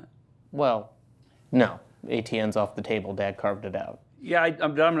 Well, no. ATN's off the table. Dad carved it out. Yeah,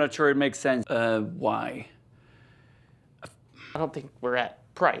 I'm not sure it makes sense. Why? I don't think we're at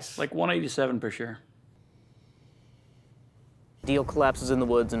price. Like 187 per share. Deal collapses in the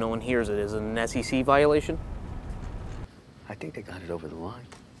woods and no one hears it. Is it an SEC violation? I think they got it over the line.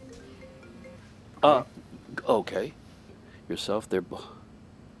 Okay. Yourself, they're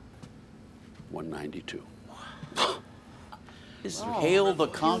 192. What? Hail the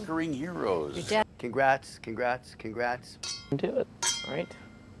conquering heroes. Congrats, congrats, congrats. Do it. All right.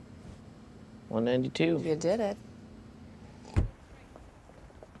 192. You did it.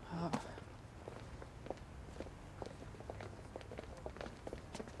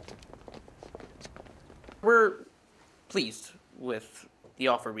 We're pleased with the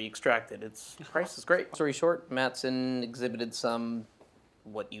offer we extracted. Its price is great. Story short, Mattson exhibited some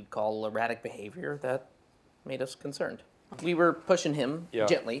what you'd call erratic behavior that made us concerned. We were pushing him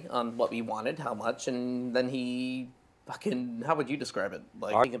gently on what we wanted, how much, and then he fucking, how would you describe it?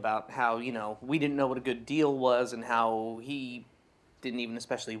 Like, talking about how, you know, we didn't know what a good deal was and how he didn't even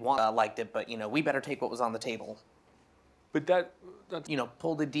especially liked it, but, you know, we better take what was on the table. But that you know,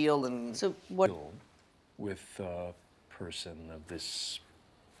 pull the deal and... So what... With a person of this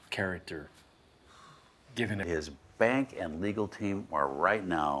character, given His bank and legal team are right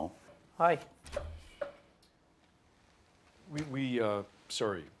now. Hi.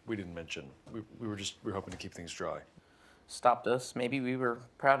 Sorry, we didn't mention. We were hoping to keep things dry. Stopped us. Maybe we were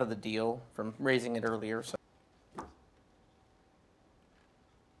proud of the deal from raising it earlier, so...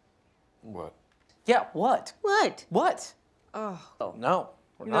 What? Yeah, what? What? What? Oh. Oh, no.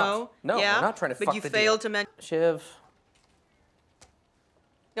 We're No. not. No, Yeah? we're not trying to But fuck you the failed deal. to mention... Shiv.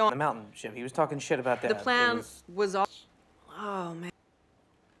 Go on. The mountain, Shiv. He was talking shit about that. The plan was all... Oh, man.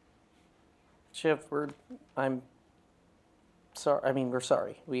 Shiv, I'm sorry. I mean, we're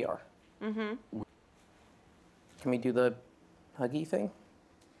sorry. We are. Mm-hmm. Can we do the huggy thing?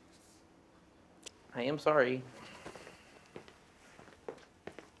 I am sorry.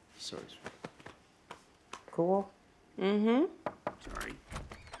 Sorry. Cool. Mm-hmm. Sorry.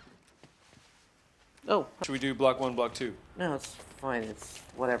 Oh. Should we do block 1, block 2? No, it's fine. It's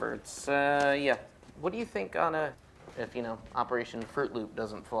whatever. It's, yeah. What do you think on if, you know, Operation Fruit Loop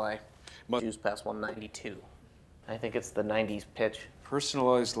doesn't fly? Juice past 192. I think it's the 90s pitch.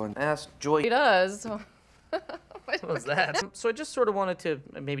 Personalized lens. Ask Joy. He does. What was that? So I just sort of wanted to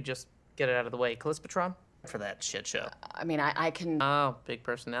maybe just get it out of the way. Callispatron? For that shit show. I mean, I can... Oh, big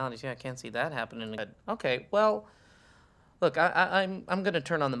personalities. Yeah, I can't see that happening. Okay, well, look, I'm going to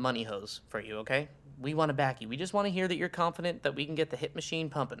turn on the money hose for you, okay? We want to back you. We just want to hear that you're confident that we can get the hit machine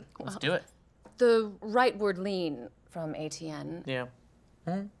pumping. Let's do it. The rightward lean from ATN. Yeah.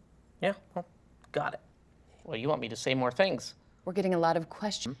 Yeah, well, got it. Well, you want me to say more things? We're getting a lot of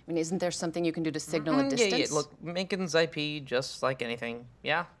questions. I mean, isn't there something you can do to signal a distance? Yeah. Look, Minkin's IP, just like anything.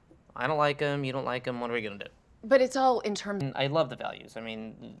 Yeah, I don't like him, you don't like him, what are we going to do? But it's all in terms... I love the values. I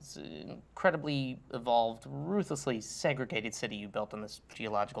mean, it's an incredibly evolved, ruthlessly segregated city you built on this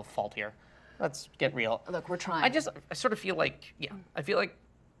geological fault here. Let's get real. Look, we're trying. I sort of feel like, I feel like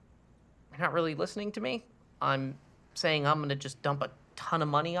you're not really listening to me. I'm saying I'm gonna just dump a ton of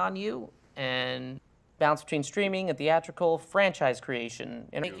money on you and bounce between streaming and theatrical franchise creation.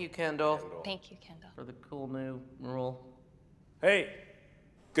 And thank you, Kendall. Thank you, Kendall. For the cool new rule. Hey,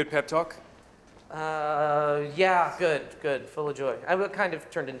 good pep talk? Yeah, good, full of joy. I kind of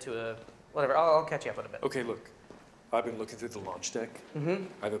turned into a, whatever, I'll catch you up in a bit. Okay, look, I've been looking through the launch deck. Mm-hmm.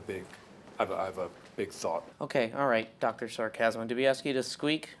 I have a big thought. Okay, all right, Dr. Sarcasm. Did we ask you to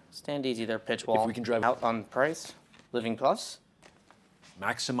squeak? Stand easy there, pitch wall. If we can drive out on price, living plus.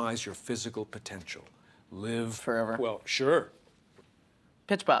 Maximize your physical potential. Live forever. Well, sure.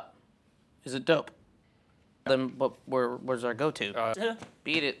 Pitch pop. Is it dope? Then where's our go-to?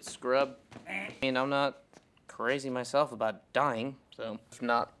 Beat it, scrub. I mean, I'm not crazy myself about dying, so if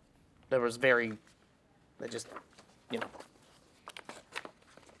not, I just, you know,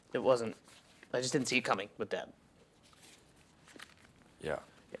 it wasn't, I just didn't see it coming with Dad. Yeah.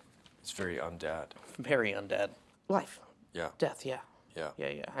 It's very undad. Very undad. Life. Yeah. Death, yeah. Yeah.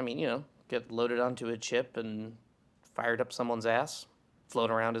 Yeah. I mean, you know, get loaded onto a chip and fired up someone's ass,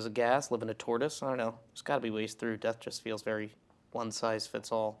 float around as a gas, live in a tortoise. I don't know. There's got to be ways through. Death just feels very one size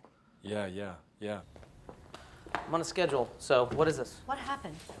fits all. Yeah. I'm on a schedule, so what is this? What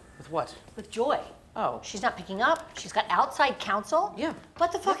happened? With what? With Joy. Oh. She's not picking up. She's got outside counsel. Yeah.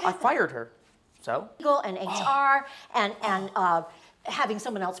 What the fuck I happened? fired her. So? Legal and HR and having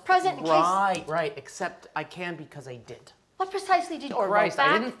someone else present in case... Right. Except I can because I did. What precisely did you do? Christ, Back?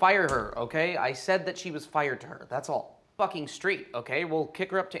 I didn't fire her, okay? I said that she was fired to her. That's all. Fucking street, okay? We'll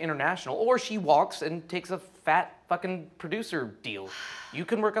kick her up to international, or she walks and takes a fat fucking producer deal. You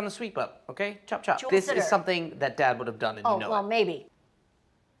can work on the sweep up, okay? Chop chop. This is something that Dad would have done, and you know well, it. maybe.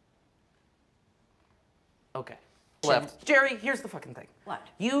 Okay. Left. Jerry, here's the fucking thing. What?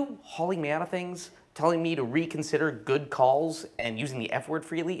 You hauling me out of things, telling me to reconsider good calls, and using the F word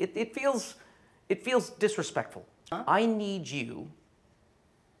freely, it feels disrespectful. Huh? I need you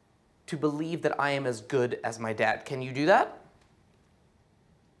to believe that I am as good as my dad. Can you do that?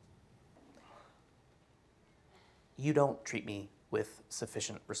 You don't treat me with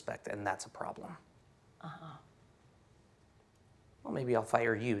sufficient respect, and that's a problem. Uh-huh. Well, maybe I'll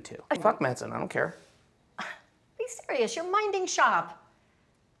fire you too. Fuck Madsen, I don't care. Be serious, you're minding shop.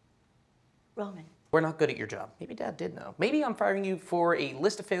 Roman. We're not good at your job. Maybe Dad did know. Maybe I'm firing you for a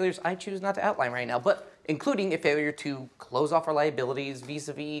list of failures I choose not to outline right now, but including a failure to close off our liabilities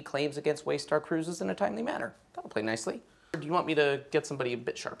vis-a-vis claims against Waystar Cruises in a timely manner. That'll play nicely. Or do you want me to get somebody a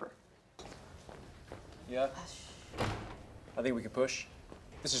bit sharper? Yeah? I think we can push.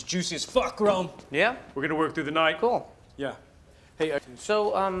 This is juicy as fuck, Rome. Yeah? We're gonna work through the night. Cool. Yeah. Hey,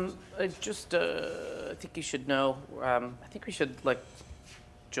 So, I think you should know, I think we should let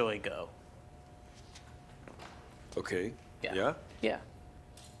Joy go. Okay. Yeah. Yeah.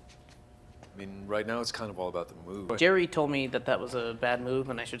 I mean, right now it's kind of all about the move. Jerry told me that was a bad move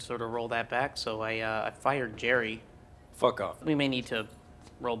and I should sort of roll that back, so I fired Jerry. Fuck off. We may need to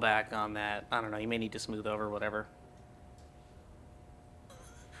roll back on that. I don't know, you may need to smooth over, whatever.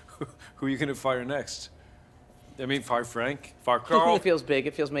 Who are you gonna fire next? I mean, fire Frank? Fire Carl? It feels big.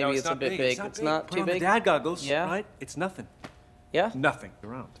 It feels maybe No, it's a bit big. It's It's not Put too on big. the dad goggles, Yeah. right? It's nothing. Yeah? Nothing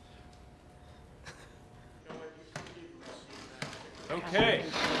around. Okay.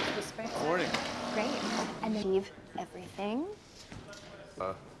 Morning. Great. And then leave everything.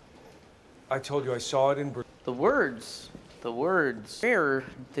 I told you I saw it in... The words. Where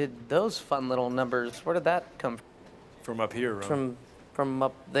did those fun little numbers, where did that come from? From up here, Ron. From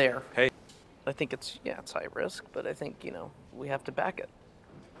up there. Hey. I think it's high risk, but I think, we have to back it.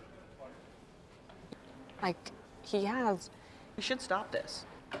 Like, he has. We should stop this.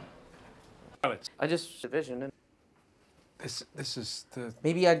 I just division and This is the...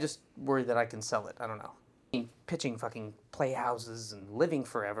 maybe I just worry that I can sell it. I don't know. Pitching fucking playhouses and living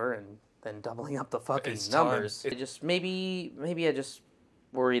forever and then doubling up the fucking It's time. numbers. Maybe I just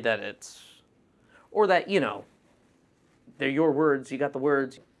worry that it's, or that, they're your words, you got the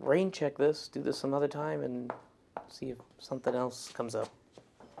words. Rain check this, do this some other time and see if something else comes up.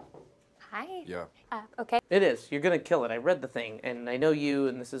 Hi. Yeah. Okay. It is. You're gonna kill it. I read the thing and I know you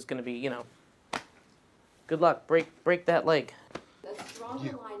and this is gonna be, good luck. Break that leg.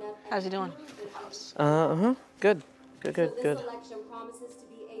 How's he doing? Good. So this election promises to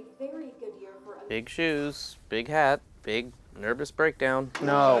be a very good year for Big shoes, big hat, big nervous breakdown.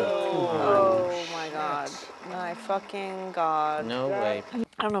 No. Oh my god. My fucking god. No way.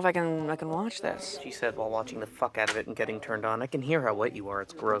 I don't know if I can watch this. She said while watching the fuck out of it and getting turned on. I can hear how wet you are.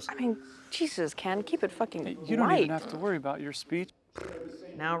 It's gross. I mean, Jesus, Ken, keep it fucking You don't light. even have to worry about your speech.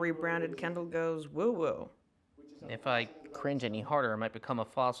 Now rebranded Kendall goes woo woo. If I cringe any harder, I might become a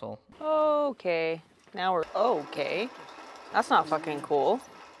fossil. Okay. Now we're okay. That's not fucking cool.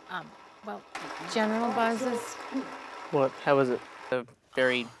 Well, general buzzes. What? How is it? A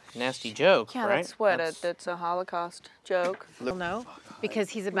very nasty joke, Yeah, right? that's what it's a Holocaust joke. No, because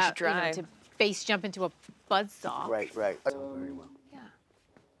he's about to base jump into a buzzsaw. Right. Very well.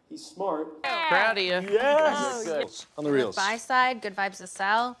 He's smart. Proud of you. Yes. Good. On the reels. Buy side, good vibes to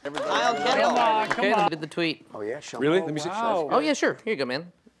sell. I'll get Come on, Okay, come on. did the tweet. Oh yeah, show Really? me. Let me see. Wow. Oh yeah, sure. Here you go,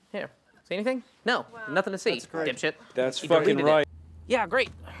 man. Here. See anything? No. Nothing to see. Dipshit. That's He fucking deleted it. right. Yeah, great.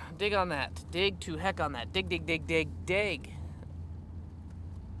 Dig on that. Dig to heck on that. Dig.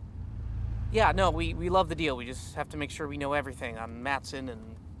 Yeah, no, we love the deal. We just have to make sure we know everything on Matson and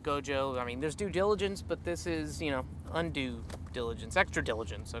Gojo. I mean, there's due diligence, but this is, undue diligence, extra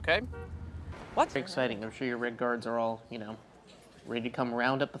diligence, okay? What? Very exciting. I'm sure your red guards are all, ready to come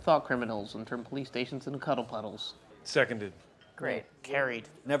round up the thought criminals and turn police stations into cuddle puddles. Seconded. Great. Carried.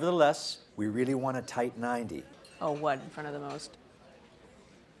 Nevertheless, we really want a tight 90. Oh, what? In front of the most?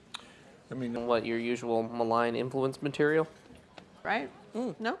 I mean, What, your usual malign influence material? Right?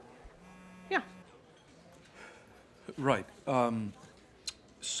 No? Yeah. right.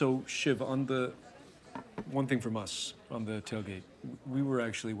 So, Shiv, on the... One thing from us on the tailgate, we were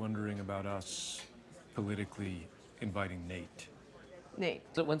actually wondering about us politically inviting Nate. Nate.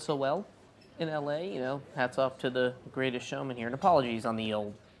 It went so well in LA, hats off to the greatest showman here. And apologies on the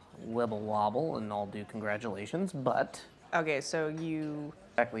old wibble wobble and all due congratulations, but... Okay, so you...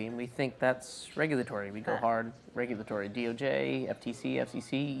 Exactly, and we think that's regulatory. We go hard regulatory. DOJ, FTC,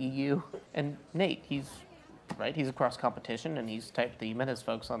 FCC, EU. And Nate, he's across competition and he's typed the Menace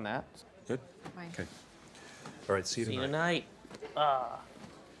folks on that. Good? Fine. Okay. All right, see you tonight. tonight.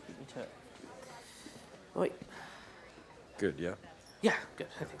 Beat me to it. Wait. Good, yeah? Yeah, good.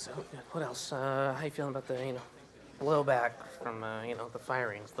 I think so. Good. What else? How you feeling about the, blowback from, the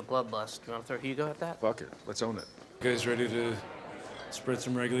firings, the bloodlust? You want to throw Hugo at that? Fuck it. Let's own it. You guys ready to spread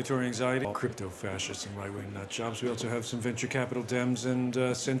some regulatory anxiety? Crypto fascists and right-wing nut jobs. We also have some venture capital Dems and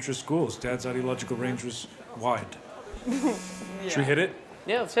centrist schools. Dad's ideological range was wide. Should we hit it?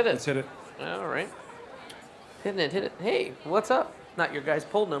 Yeah, let's hit it. Let's hit it. All right. Hit it. Hey, what's up? Not your guys'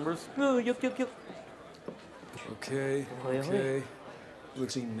 poll numbers. Oh, yuck. Okay.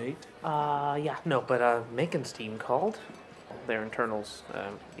 Looks like Nate. Yeah, no, but Macon's team called. Their internals,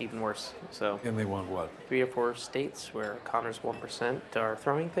 even worse. So. And they want what? 3 or 4 states where Connor's 1% are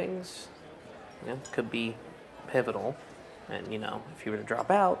throwing things. Yeah, could be pivotal. And, you know, if he were to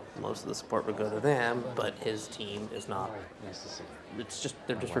drop out, most of the support would go to them, but his team is not. Nice to see you. It's just,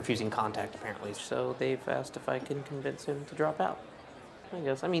 they're just refusing contact, apparently. So they've asked if I can convince him to drop out. I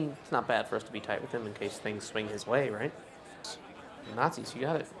guess. I mean, it's not bad for us to be tight with him in case things swing his way, right? Nazis, you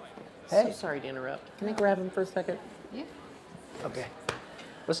got it. Hey. So sorry to interrupt. Can I grab him for a second? Yeah. Okay.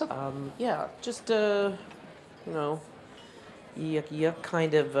 What's up? Yeah, just, you know, yuck,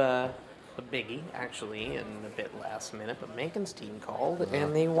 kind of, a biggie, actually, and a bit last minute, but Macon's team called,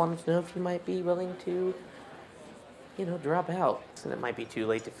 and they wanted to know if you might be willing to, you know, drop out. And it might be too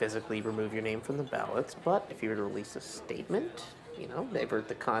late to physically remove your name from the ballots, but if you were to release a statement, you know, divert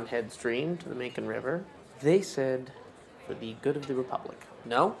the Con head stream to the Macon River, they said, for the good of the Republic.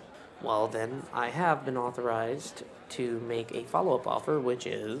 No? Well, then, I have been authorized to make a follow-up offer, which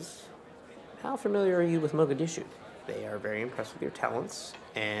is, how familiar are you with Mogadishu? They are very impressed with your talents,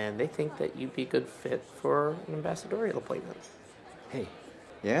 and they think that you'd be a good fit for an ambassadorial appointment. Hey.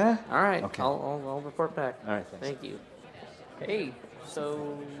 Yeah? All right. Okay. I'll report back. All right, thanks. Thank you. Hey,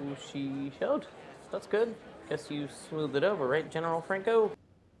 so she showed. That's good. Guess you smoothed it over, right, General Franco?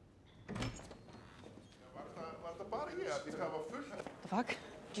 The fuck?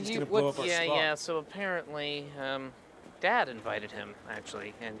 She's gonna blow up our spot. Yeah, so apparently, Dad invited him,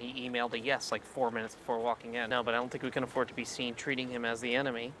 actually, and he emailed a yes like 4 minutes before walking in. No, but I don't think we can afford to be seen treating him as the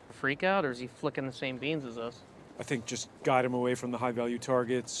enemy. Freak out, or is he flicking the same beans as us? I think just guide him away from the high-value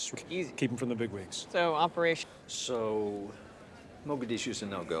targets. Easy. Keep him from the bigwigs. So, operation. So, Mogadishu's a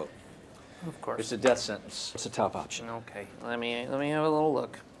no-go. Of course. It's a death sentence. It's a top option. Okay, let me have a little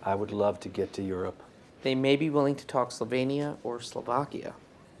look. I would love to get to Europe. They may be willing to talk Slovenia or Slovakia.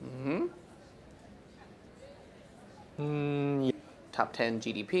 Top 10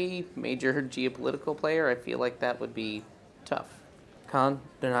 GDP, major geopolitical player. I feel like that would be tough. Con,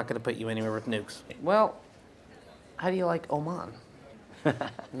 they're not going to put you anywhere with nukes. Well, how do you like Oman?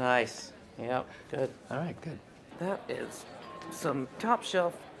 Nice. Yep, good. All right, good. That is some top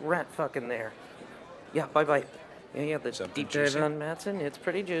shelf rat fucking there. Yeah, bye-bye. Yeah, the Something deep dive juicy? on Matson, it's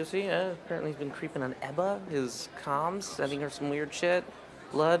pretty juicy. Apparently he's been creeping on Ebba, his comms, sending her some weird shit.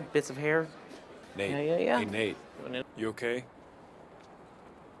 Blood, bits of hair. Nate. Yeah. Hey, Nate. You okay?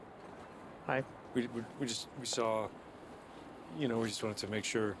 Hi. We saw, you know, we just wanted to make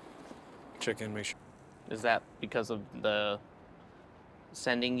sure, check in, make sure. Is that because of the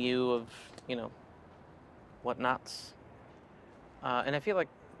sending you of, you know, whatnots? And I feel like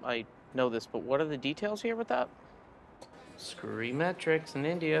I know this, but what are the details here with that? Screwy metrics in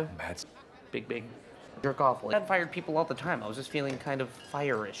India. That's Big. Jerk off. I'd fired people all the time. I was just feeling kind of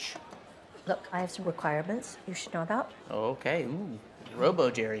fire-ish. Look, I have some requirements you should know about. Okay. Ooh.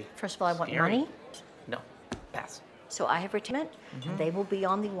 Robo-Jerry. First of all, I want Scary. money. No. Pass. So I have retirement. They will be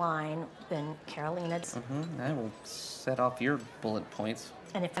on the line when Carolina's. I will set off your bullet points.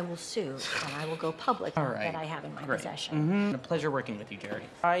 And if I will sue, then I will go public All right. that I have in my Great. possession. A pleasure working with you, Jerry.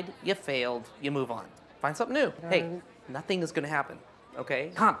 Tried, you failed, you move on. Find something new. Hey, nothing is gonna happen,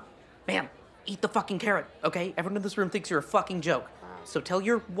 okay? Come, bam, eat the fucking carrot, okay? Everyone in this room thinks you're a fucking joke. So tell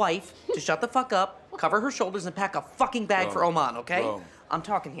your wife to shut the fuck up, cover her shoulders, and pack a fucking bag for Oman, okay? Rome. I'm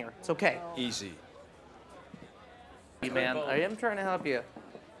talking here. It's okay. Easy. You man, I am trying to help you.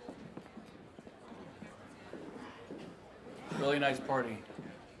 Really nice party.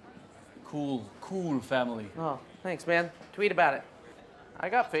 Cool family. Oh, thanks, man. Tweet about it. I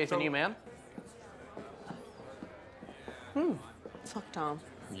got faith in you, man. Fuck Tom.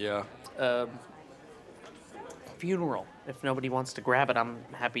 Yeah. Funeral. If nobody wants to grab it, I'm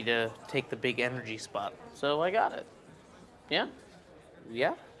happy to take the big energy spot. So I got it. Yeah?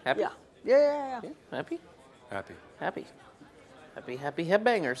 Yeah? Happy? Yeah. Happy? Happy. Happy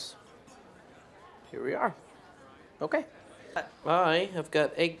headbangers. Here we are. Okay. I have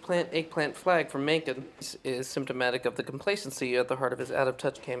got eggplant flag from Macon. This is symptomatic of the complacency at the heart of his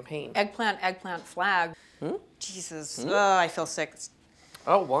out-of-touch campaign. Eggplant flag. Jesus. I feel sick.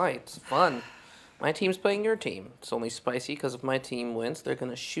 Oh, why? It's fun. My team's playing your team. It's only spicy because if my team wins, they're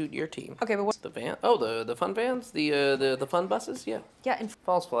gonna shoot your team. Okay, but what? The van? Oh, the fun vans? The fun buses? Yeah. Yeah, and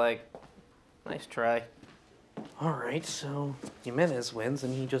False flag. Nice try. All right, so Jimenez wins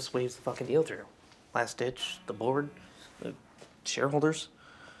and he just waves the fucking deal through. Last ditch, the board, the shareholders.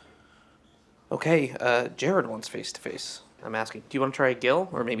 Okay, Jared wants face-to-face. I'm asking, do you want to try Gil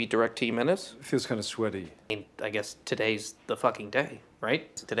or maybe DirecTV Minutes? It feels kind of sweaty. I guess today's the fucking day,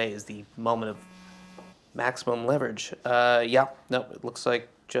 right? Today is the moment of maximum leverage. Yeah, no, it looks like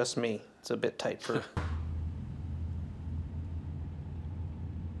just me. It's a bit tight for...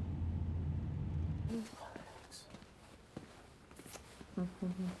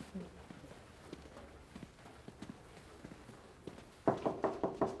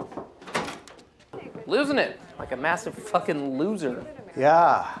 Losing it like a massive fucking loser.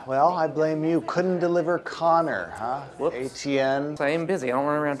 Yeah, well, I blame you. Couldn't deliver Connor, huh? Whoops. ATN. I am busy. I don't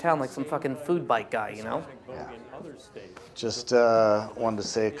run around town like some fucking food bike guy, you know? Yeah. Just wanted to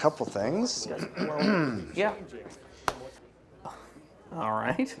say a couple things. Yeah. All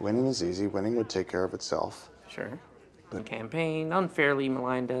right. Winning is easy. Winning would take care of itself. Sure. The campaign unfairly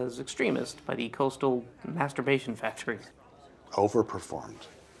maligned as extremist by the coastal masturbation factory. Overperformed.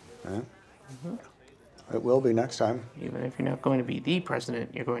 Right? It will be next time. Even if you're not going to be the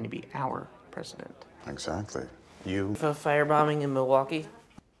president, you're going to be our president. Exactly. You. The firebombing in Milwaukee?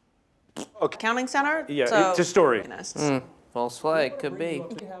 Okay. Counting center? Yeah, so, it's a story. False flag, could be.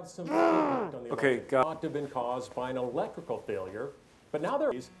 Okay, Not to have been caused by an electrical failure, but now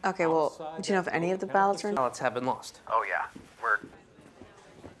there is. Okay, well, do you know if any of the ballots are in? Ballots have been lost. Oh, yeah. We're.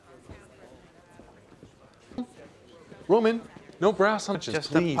 Roman, no brass on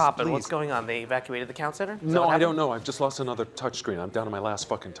Just please, a poppin'. please. What's going on? They evacuated the count center? No, I don't know. I've just lost another touchscreen. I'm down to my last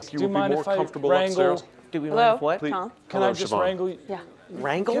fucking touch. You would be mind more if I comfortable wrangle- upstairs? Do we Hello? mind what? Please. Tom? Can Hello, I just Siobhan. wrangle you? Yeah.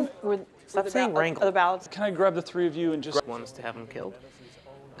 Wrangle? Stop saying wrangle. The ballots? Can I grab the three of you and just... Wants to have him killed?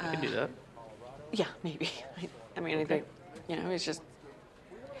 You could do that. Yeah, maybe. I mean, I think, you know, he's just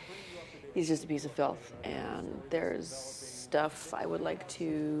a piece of filth. And there's stuff I would like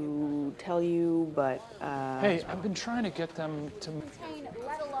to tell you, but... Hey, I've been trying to get them to...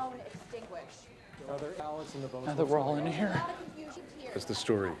 Let alone extinguish. Are there ballots in the vote? Now that we're all in here. That's the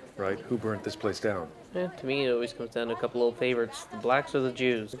story, right? Who burnt this place down? Yeah, to me, it always comes down to a couple old favorites. The blacks or the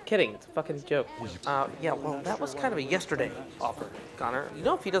Jews. I'm kidding. It's a fucking joke. Yeah, well, that was kind of a yesterday offer, Connor. You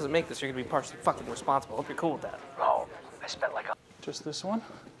know if he doesn't make this, you're going to be partially fucking responsible. Hope you're cool with that. Oh, I spent like a. Just this one?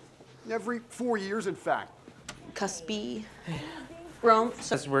 Every 4 years, in fact. Cuspy. Rome.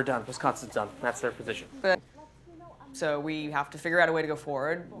 So, We're done. Wisconsin's done. That's their position. so we have to figure out a way to go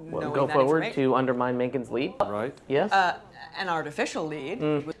forward. Well, knowing go that forward information. to undermine Megan's lead. Right. Yes? An artificial lead.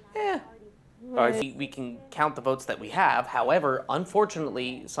 Yeah. We can count the votes that we have. However,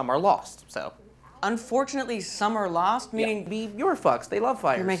 unfortunately, some are lost. So. Unfortunately, some are lost, meaning... Be your fucks. They love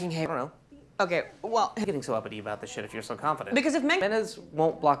fires. You're making hay. I don't know. Okay, well... I'm getting so uppity about this shit if you're so confident. Because if Menez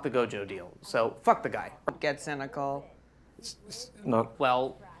won't block the Gojo deal, so fuck the guy. Get cynical. Not.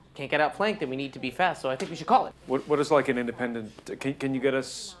 Well, can't get outflanked and we need to be fast, so I think we should call it. What is like an independent? Can you get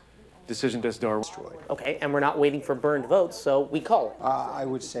us decision des Darwin? Okay, and we're not waiting for burned votes, so we call it. I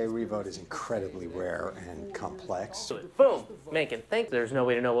would say revote is incredibly rare and complex. Boom, Megan, thanks. There's no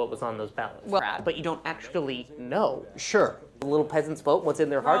way to know what was on those ballots. Well, but you don't actually know. Sure. The little peasants vote what's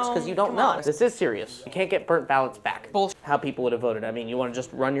in their hearts because you don't come know. on. This is serious. You can't get burnt ballots back. Bullshit. How people would have voted. I mean, you want to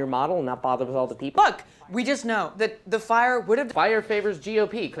just run your model and not bother with all the people? Look, we just know that the fire would have... Fire favors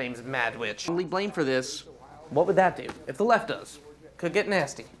GOP, claims Mad Witch. Only blame for this. What would that do? If the left does. Could get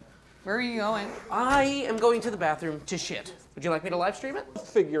nasty. Where are you going? I am going to the bathroom to shit. Would you like me to live stream it?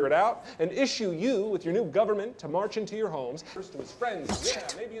 Figure it out and issue you with your new government to march into your homes. First to his friends, yeah,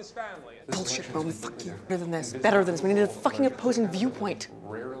 maybe his family. Bullshit, Roman. Fuck you. Better than this. Better than this. We need a fucking opposing viewpoint.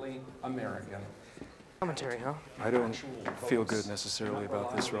 Rarely American. Commentary, huh? I don't feel good necessarily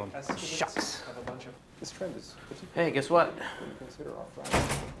about this, Ron. Shucks. This trend is. Hey, guess what?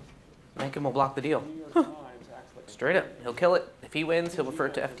 Lincoln will block the deal. Straight up. He'll kill it. If he wins, he'll refer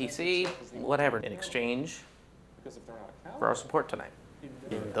to FTC, whatever, in exchange for our support tonight.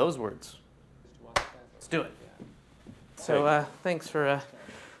 In those words. Let's do it. So, thanks for,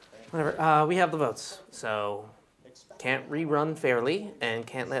 whatever. We have the votes. So, can't rerun fairly and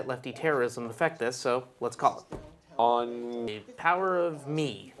can't let lefty terrorism affect this, so let's call it. On The power of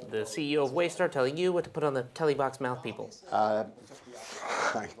me, the CEO of Waystar, telling you what to put on the telebox mouth people. I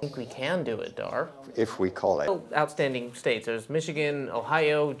think we can do it, Dar. If we call it. Outstanding states. There's Michigan,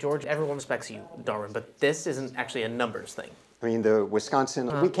 Ohio, Georgia. Everyone respects you, Darwin, but this isn't actually a numbers thing. I mean, the Wisconsin,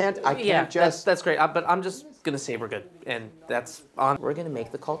 I can't Yeah, just. that's great, but I'm just gonna say we're good, and that's on. We're gonna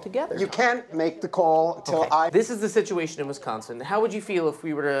make the call together. You can't make the call till Okay. This is the situation in Wisconsin. How would you feel if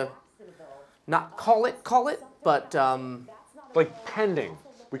we were to not call it, but like pending.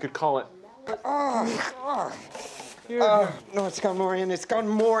 We could call it. No, it's got more in. It's got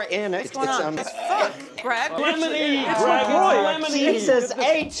more in. What's going on? Fuck, Greg. Lemony! Greg. Jesus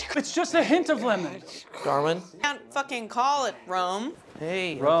H. It's just a hint of lemon. Darwin. Can't fucking call it Rome.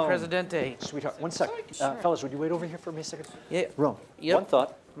 Hey, Rome. Presidente. Sweetheart, one sec. Fellas, would you wait over here for me a second? Yeah. Rome, Yep. one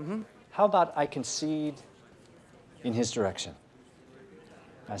thought. Mm-hmm. How about I concede in his direction?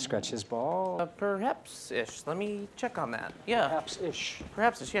 I scratch his ball. Perhaps-ish. Let me check on that. Yeah. Perhaps-ish.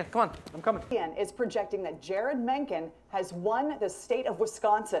 Perhaps-ish, yeah. Come on. I'm coming. Is projecting that Jared Mencken has won the state of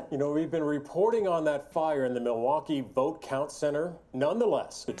Wisconsin. You know, we've been reporting on that fire in the Milwaukee Vote Count Center.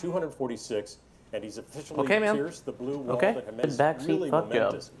 Nonetheless, the 246, and he's officially pierced the blue wall that has Backseat really fuck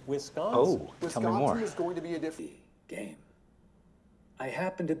momentous. job. Wisconsin. Tell me more. Wisconsin is going to be a different game. I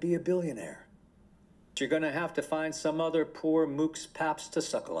happen to be a billionaire. You're going to have to find some other poor mook's paps to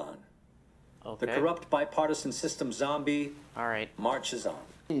suckle on. Okay. The corrupt bipartisan system zombie marches on.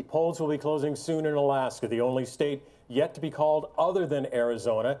 Polls will be closing soon in Alaska, the only state yet to be called other than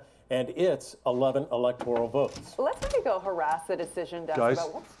Arizona, and its 11 electoral votes. Let's maybe go harass the decision desk Guys,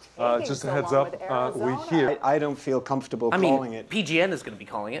 about what's taking just a so heads long up, with Arizona. we hear. I don't feel comfortable I mean, calling it. PGN is going to be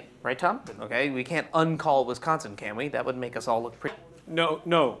calling it, right, Tom? Okay, we can't uncall Wisconsin, can we? That would make us all look pretty. No.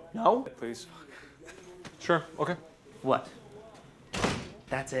 No? Please. Sure, okay. What?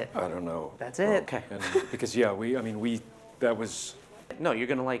 That's it. I don't know. That's it. Okay. And because that was. No, you're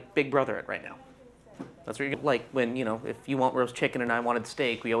gonna like Big Brother it right now. That's what you're gonna like when, you know, if you want roast chicken and I wanted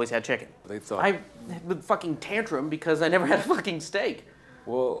steak, we always had chicken. They thought. I had the fucking tantrum because I never had a fucking steak.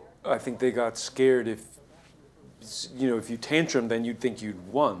 Well, I think they got scared if you tantrum, then you'd think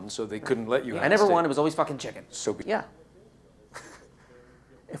you'd won, so they couldn't let you have I never steak. won, it was always fucking chicken. So yeah.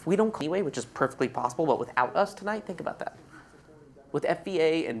 If we don't anyway, which is perfectly possible, but without us tonight, think about that. With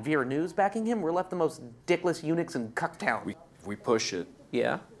FVA and Vera News backing him, we're left the most dickless eunuchs in Cucktown. We push it.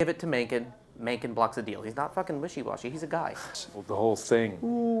 Yeah. Give it to Mencken. Mencken blocks the deal. He's not fucking wishy-washy. He's a guy. Well, the whole thing.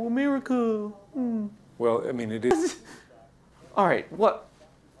 Ooh, America. Well, I mean, it is. All right, what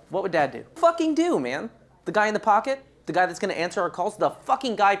would Dad do? Fucking do, man. The guy in the pocket, the guy that's gonna answer our calls, the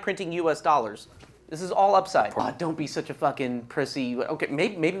fucking guy printing US dollars. This is all upside. Oh, don't be such a fucking prissy. Okay,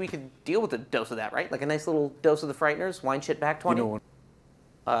 maybe we could deal with a dose of that, right? Like a nice little dose of the Frighteners, wine shit back 20. You know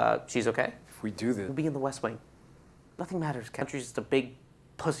what? She's okay. If we do this. We'll be in the West Wing. Nothing matters. Country's just a big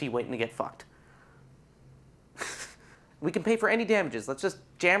pussy waiting to get fucked. We can pay for any damages. Let's just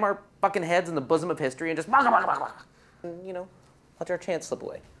jam our fucking heads in the bosom of history and just, you know, let our chance slip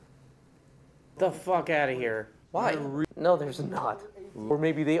away. The fuck out of here. Why? No, there's not. Or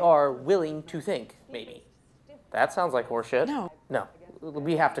maybe they are willing to think, maybe. That sounds like horseshit. No. No.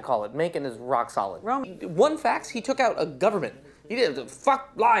 We have to call it. Mencken is rock solid. One fax, he took out a government. He did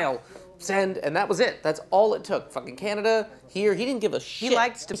fuck Lyle, send, and that was it. That's all it took. Fucking Canada, here, he didn't give a shit.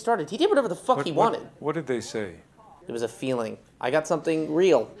 He started. He did whatever the fuck he wanted. What did they say? It was a feeling. I got something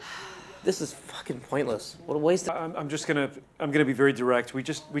real. This is fucking pointless. What a waste of... I'm gonna be very direct. We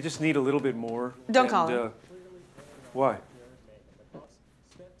just need a little bit more. Don't call him. Why?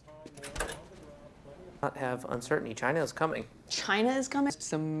 Not have uncertainty. China is coming. China is coming?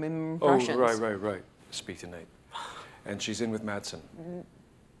 Some impressions. Oh, right. Speak to Nate. And she's in with Madsen.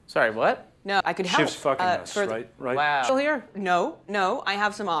 Sorry, what? No, I could help. Shiv's fucking us, right? Wow. Still here? No, I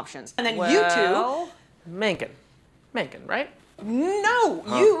have some options. And then well, you two... Mencken, right? No,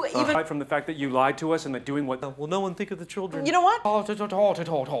 you even... Aside from the fact that you lied to us and that doing what... Will no one think of the children? You know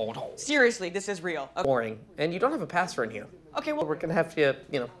what? Seriously, this is real. Okay. Boring. And you don't have a pass for in here. Okay, well... We're gonna have to,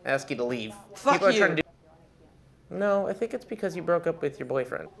 ask you to leave. Fuck People are you. trying to do... No, I think it's because you broke up with your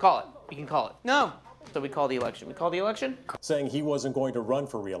boyfriend. Call it. You can call it. No. So we call the election. We call the election? Saying he wasn't going to run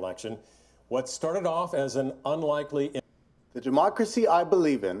for re-election. What started off as an unlikely... The democracy I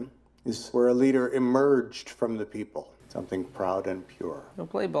believe in is where a leader emerged from the people. Something proud and pure. Go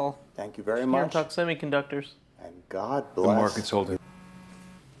play ball. Thank you very Here, much. talk semiconductors. And God bless. The market's holding.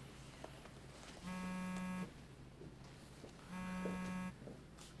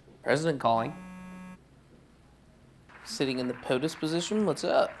 President calling. Sitting in the POTUS position. What's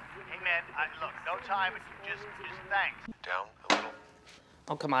up? Hey, man, look, no time, just thanks. Down a little.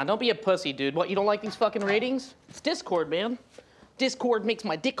 Oh, come on, don't be a pussy, dude. What, you don't like these fucking ratings? It's Discord, man. Discord makes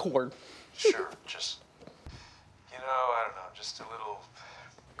my dick hoard. Sure, just, I don't know, just a little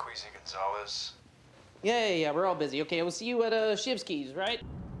Queasy Gonzalez. Yeah, we're all busy. Okay, we'll see you at Shivsky's, right?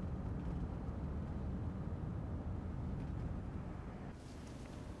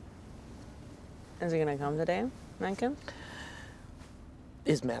 Is he gonna come today, Mencken?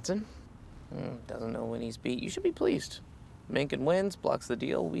 Is Madsen? Doesn't know when he's beat. You should be pleased. Mencken wins, blocks the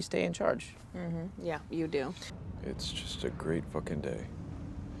deal, we stay in charge. Mm-hmm. Yeah, you do. It's just a great fucking day.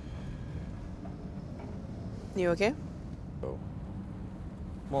 You okay? Oh.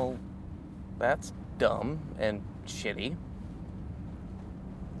 Well, that's dumb and shitty.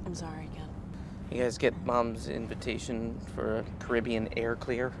 I'm sorry, Ken. You guys get Mom's invitation for a Caribbean air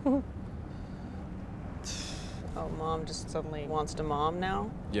clear? Oh, Mom just suddenly wants to mom now?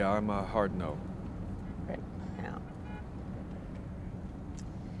 Yeah, I'm a hard no. Right. Yeah.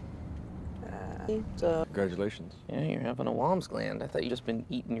 So. Congratulations. Yeah, you're having a Wom's gland. I thought you'd just been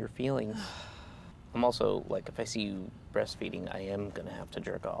eating your feelings. I'm also, like, if I see you breastfeeding, I am gonna have to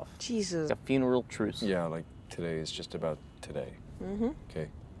jerk off. Jesus. A funeral truce. Yeah, like today is just about today. Mm-hmm. Okay.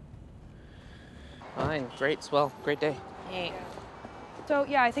 Fine, great, swell, great day. Hey. So,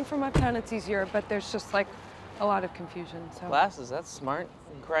 yeah, I think for my pen it's easier, but there's just, like, a lot of confusion, so. Glasses, that's smart.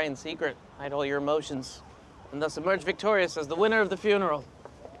 You can cry in secret, hide all your emotions, and thus emerge victorious as the winner of the funeral.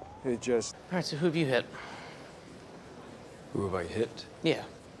 Hey, Jess. All right, so who have you hit? Who have I hit? Yeah.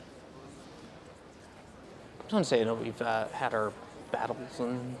 I want to say, I know we've had our battles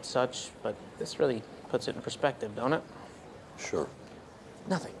and such, but this really puts it in perspective, don't it? Sure.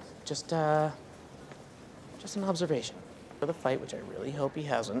 Nothing. Just an observation. For the fight, which I really hope he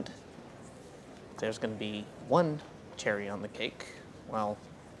hasn't, there's going to be one cherry on the cake. Well,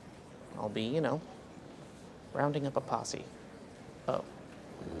 I'll be, you know, rounding up a posse. Oh.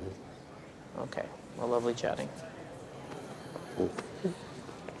 Okay. Well, lovely chatting.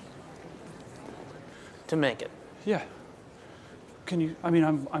 To make it. Yeah. Can you, I mean,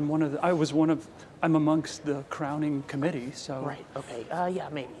 I'm amongst the crowning committee, so. Right, okay, yeah,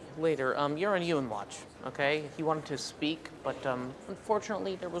 maybe, later. You're on Ewan watch, okay? He wanted to speak, but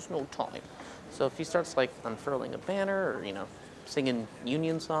unfortunately there was no time. So if he starts, like, unfurling a banner or, you know, singing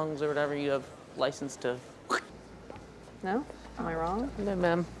union songs or whatever, you have license to... No? Am I wrong? No,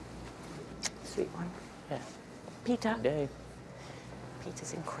 ma'am. Sweet one. Yeah. Peter. Good day.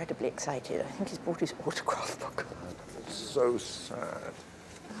 Peter's incredibly excited. I think he's brought his autograph book. So sad.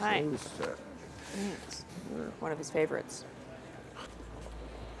 Hi. So sad. It's one of his favorites.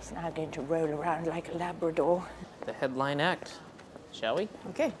 He's now going to roll around like a Labrador. The headline act, shall we?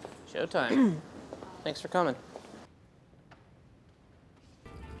 Okay. Showtime. Thanks for coming.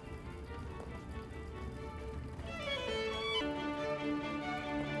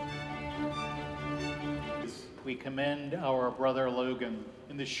 We commend our brother Logan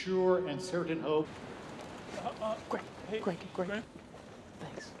in the sure and certain hope. Great.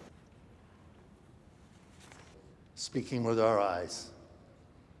 Thanks. Speaking with our eyes.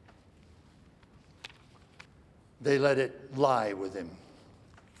 They let it lie with him.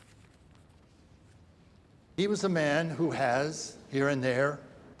 He was a man who has, here and there,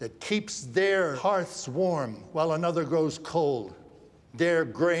 that keeps their hearths warm while another grows cold, their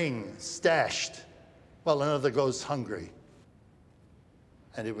grain stashed while another goes hungry.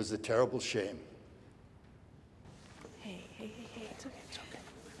 And it was a terrible shame. Hey, it's okay, it's okay.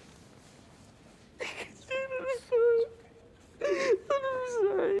 I'm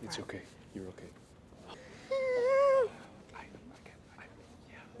sorry. It's okay. You're okay.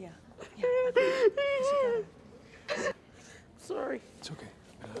 Sorry. It's okay.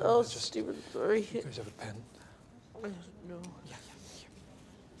 Oh, Steven, sorry. You guys have a pen? No. Yeah.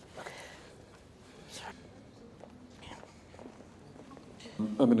 Okay. Sorry.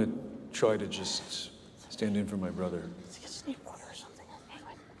 I'm gonna try to just stand in for my brother. I just need water or something.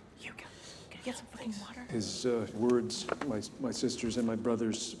 Anyway, you go. Can you get some fucking water? His words, my sisters and my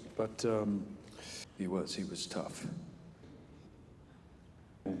brothers, but he was tough.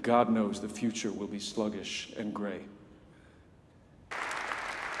 And God knows the future will be sluggish and gray.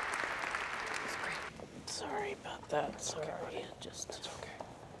 Sorry about that. Sorry. Just. That's okay.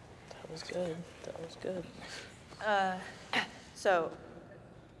 That was good. That was good. So,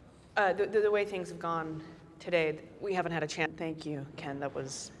 the way things have gone today, we haven't had a chance. Thank you, Ken. That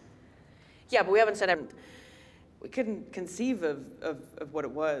was. Yeah, but we haven't said. We couldn't conceive of what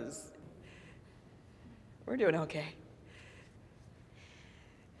it was. We're doing okay.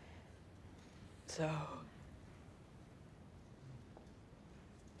 So.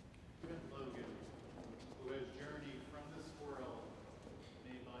 Logan, who has journeyed from this world,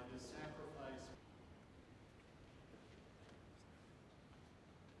 may by this sacrifice.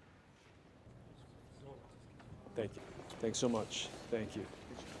 Thank you. Thanks so much. Thank you.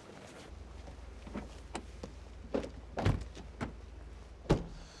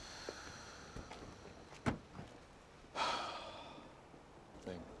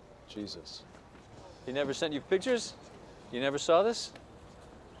 Jesus. He never sent you pictures? You never saw this?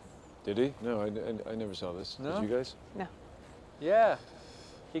 Did he? No, I never saw this. No? Did you guys? No. Yeah.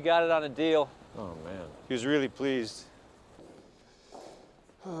 He got it on a deal. Oh, man. He was really pleased.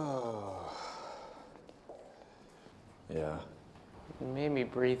 Yeah. It made me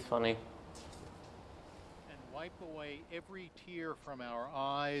breathe funny. And wipe away every tear from our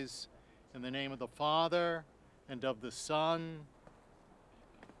eyes in the name of the Father and of the Son.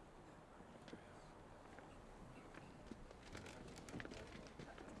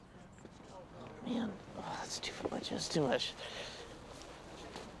 Man, oh, that's too much. That's too much.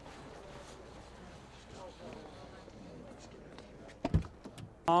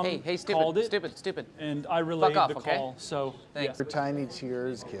 Hey, stupid. And I relayed Fuck off, the okay? call, so Thanks. Your tiny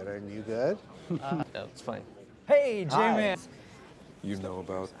tears, kitten. You good? No, it's fine. Hey, Hi. J-Man. You know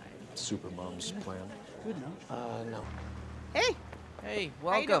about Supermom's plan? Good enough. No. Hey. Hey,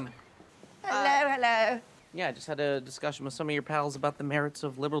 How you welcome. doing? Hello. Yeah, I just had a discussion with some of your pals about the merits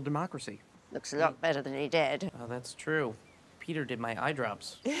of liberal democracy. Looks a lot better than he did. Oh, that's true. Peter did my eye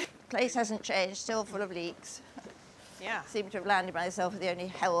drops. Place hasn't changed, still full of leaks. Yeah. Seem to have landed myself at the only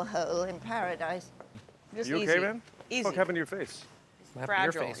hellhole in paradise. Just You easy. okay, man? Easy. What happened to your face? What happened to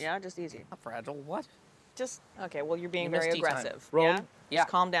your Fragile. face? Yeah, just easy. Not fragile. What? Just okay. Well, you're being You very missed tea time. aggressive. Rome? Yeah. Just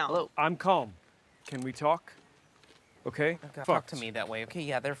calm down. Hello. I'm calm. Can we talk? Okay? Don't talk Fucked. to me that way. Okay,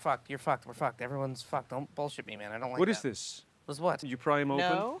 yeah, they're fucked. You're fucked. We're fucked. Everyone's fucked. Don't bullshit me, man. I don't like What that. is this? Was what? You pry him open?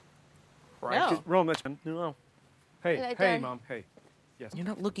 No. Right. No. Rome, that's... No. Hey, Hello, hey, Dad. Mom, hey. Yes. You're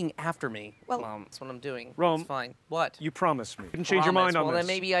not looking after me, Well- Mom. That's what I'm doing. Rome. It's fine. What? You promised me. You didn't change your mind on well, this. then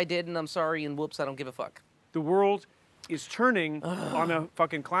maybe I did, and I'm sorry, and whoops, I don't give a fuck. The world is turning on a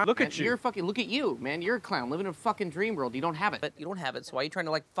fucking clown. Look at you. You're fucking. Look at you, man. You're a clown living in a fucking dream world. You don't have it. But you don't have it. So why are you trying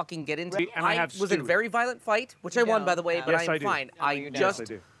to like fucking get into it? And I have was in a Stu. very violent fight, which I won, by the way. have But it. Yes, I I'm do. fine. No, you don't. Yes, I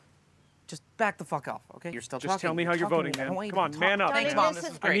do. Just back the fuck off, okay? You're still Just talking. tell me how you're talking voting, to me. I man. don't want you Come to on, talk. man up. Johnny, Thanks, man. Mom. this This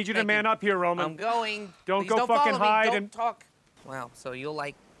is is I great. need you to Thank man up here, Roman. I'm going. Don't Please go don't fucking follow me. hide Don't and- talk. Wow. So you'll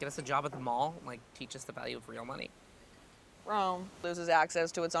like get us a job at the mall, like teach us the value of real money. Rome loses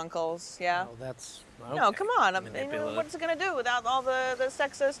access to its uncles. Yeah. Oh, that's No, okay. come on. Manipulative. What's it gonna do without all the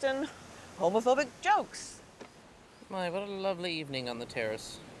sexist and homophobic jokes? My, what a lovely evening on the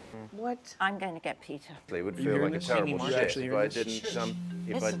terrace. What? I'm going to get Peter. It would You feel hearing like a this? terrible You shit actually if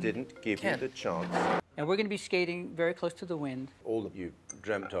hearing I this? didn't give Ken. you the chance. And we're going to be skating very close to the wind. All that you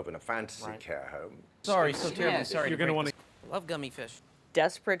dreamt of in a fantasy Right. care home. Sorry, so terribly Yeah. sorry. You're to gonna break wanna- this. Love gummy fish.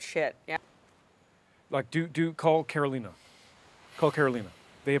 Desperate shit. Yeah. Like, do call Carolina. Call Carolina.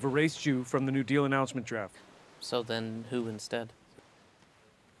 They have erased you from the New Deal announcement draft. So then, who instead?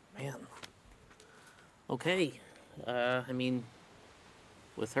 Man. Okay. I mean,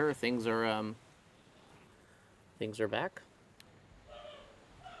 with her, things are back.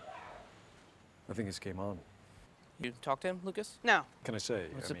 I think it's game on. You talk to him, Lucas? No. Can I say?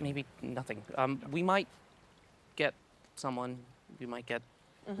 What's I it? mean, Maybe nothing. We might get someone. We might get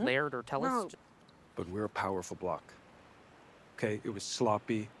Laird or Tellus. No. but we're a powerful bloc. Okay, it was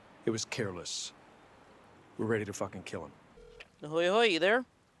sloppy. It was careless. We're ready to fucking kill him. Ahoy, ahoy, you there?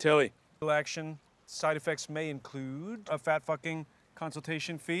 Tilly. Action. Side effects may include a fat fucking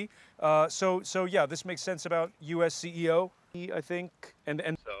consultation fee. So yeah, this makes sense about U.S. CEO, I think, and.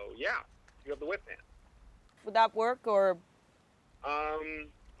 So yeah, you have the whip man. Would that work or?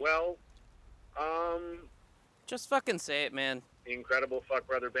 Just fucking say it, man. The Incredible Fuck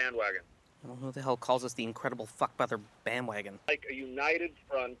Brother bandwagon. I don't know who the hell calls us the Incredible Fuck Brother bandwagon. Like a united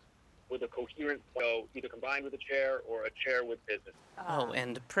front with a coherent flow, either combined with a chair or a chair with business. Oh,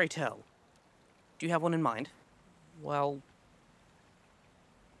 and pray tell, do you have one in mind? Well,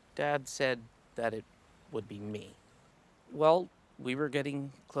 Dad said that it would be me. Well, we were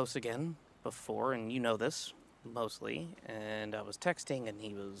getting close again before, and you know this, mostly, and I was texting, and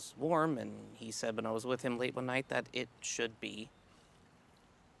he was warm, and he said when I was with him late one night that it should be...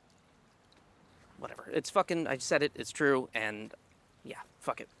 Whatever. It's fucking... I said it, it's true, and... Yeah,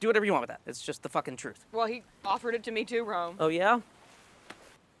 fuck it. Do whatever you want with that. It's just the fucking truth. Well, he offered it to me too, Rome. Oh, yeah?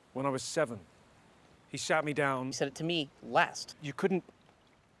 When I was 7, he sat me down. He said it to me last. You couldn't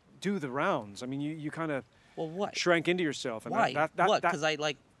do the rounds. I mean, you kind of Well, what? shrank into yourself. And Why? That, What? Because I,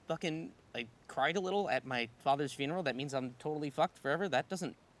 like, fucking... I cried a little at my father's funeral. That means I'm totally fucked forever? That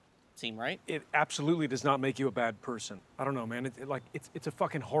doesn't seem right. It absolutely does not make you a bad person. I don't know, man. It's a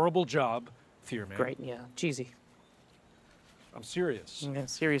fucking horrible job here, man. Great, yeah. Cheesy. I'm serious. Yeah,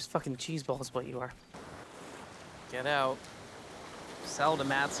 serious fucking cheeseball is what you are. Get out. Sell to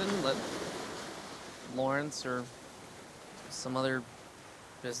Matson. Let Lawrence or some other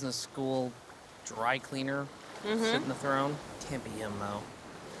business school dry cleaner sit in the throne. Can't be him, though.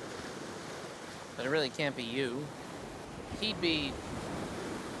 But it really can't be you. He'd be...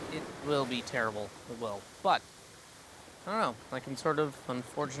 It will be terrible. It will. But, I don't know. I can sort of,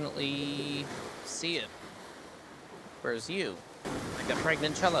 unfortunately, see it. Whereas you, like a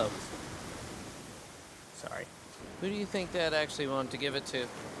pregnant cello. Sorry. Who do you think Dad actually wanted to give it to?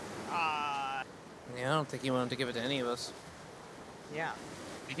 Yeah, I don't think he wanted to give it to any of us. Yeah.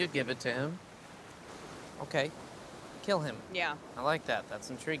 We could give it to him. Okay. Kill him. Yeah. I like that. That's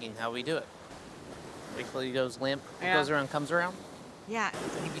intriguing how we do it. Wait till he goes limp, Yeah. goes around, comes around. Yeah. I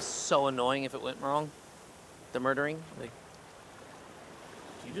think it'd be so annoying if it went wrong. The murdering. Like,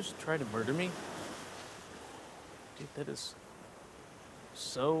 did you just try to murder me? Dude, that is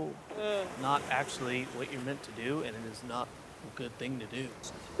so not actually what you're meant to do, and it is not a good thing to do.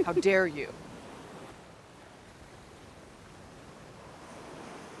 How dare you?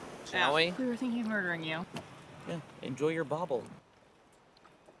 Shall we? We were thinking of murdering you. Yeah, enjoy your bauble.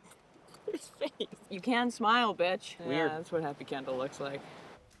 His face. You can smile, bitch. Weird. Yeah, that's what Happy Candle looks like.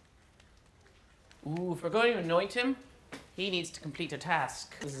 Ooh, if we're going to anoint him, he needs to complete a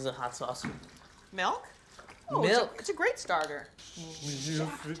task. This is a hot sauce. Milk? Oh, Milk. It's a great starter.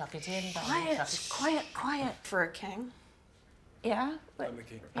 Tuck it in, darling. Quiet, Tuck it. quiet, quiet. For a king. Yeah? I'm the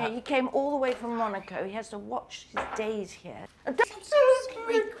king. Yeah, he came all the way from Monaco. He has to watch his days here. Let's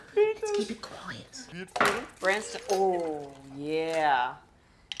keep it quiet. Branston. Oh, yeah.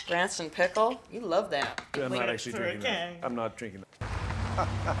 Branston pickle. You love that. I'm not actually drinking that. I'm not drinking that.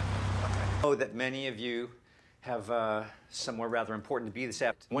 I know that many of you have somewhere rather important to be this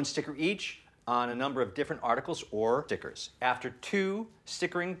afternoon. One sticker each on a number of different articles or stickers. After 2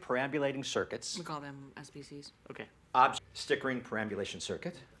 stickering perambulating circuits. We call them SPCs. Okay. Object stickering perambulation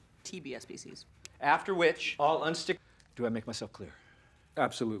circuit. TBSPCs. After which, all unstick. Do I make myself clear?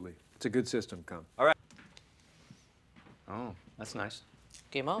 Absolutely. It's a good system, Con. All right. Oh, that's nice.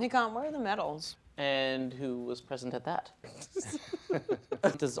 Game on. Nikon, where are the medals? And who was present at that?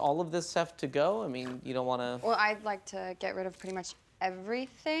 Does all of this have to go? I mean, you don't want to... Well, I'd like to get rid of pretty much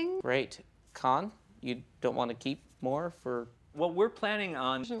everything. Great. Con, you don't want to keep more for... Well, we're planning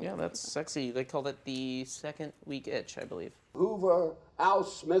on... Yeah, that's sexy. They called it the second week itch, I believe. Hoover, Al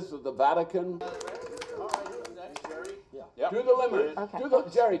Smith of the Vatican. Yeah. Do the limerick. Okay.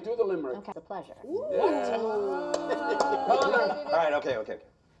 Jerry, do the limerick. Okay. It's a pleasure. All right, okay.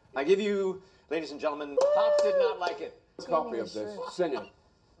 I give you, ladies and gentlemen, Pops did not like it. Copy of this. Sing it.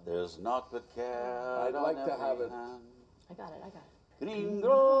 There's naught but care. I'd like to have it. I got it.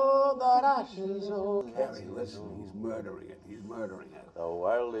 Gringo Garachizo. Harry, listen, he's murdering it. He's murdering it. The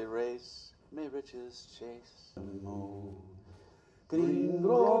worldly race may riches chase.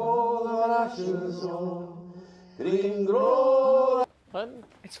 Gringo Garachizo. Gringo. What?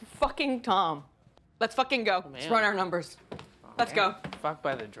 It's fucking Tom. Let's fucking go. Let's run our numbers. Let's go. Fuck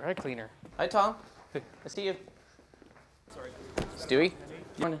by the dry cleaner. Hi, Tom. I see you. Sorry. Stewie?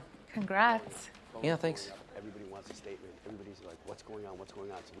 Morning. Congrats. Yeah, thanks. Everybody wants a statement. Everybody's like, what's going on? What's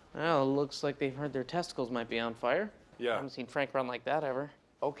going on? Well, it looks like they've heard their testicles might be on fire. Yeah. I haven't seen Frank run like that ever.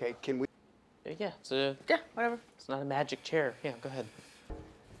 Okay, can we? Yeah, it's a... Yeah, whatever. It's not a magic chair. Yeah, go ahead.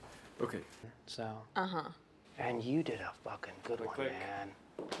 Okay. So. Uh-huh. And you did a fucking good one, click. man.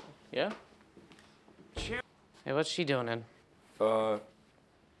 Yeah? Hey, what's she doing in?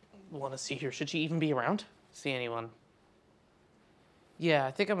 Want to see her? Should she even be around? See anyone? Yeah,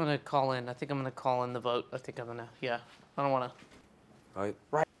 I think I'm gonna call in. I think I'm gonna call in the vote. I think I'm gonna. Yeah, I don't want to.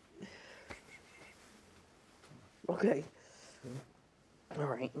 Right. Okay. All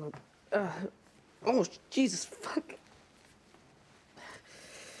right. Oh Jesus! Fuck.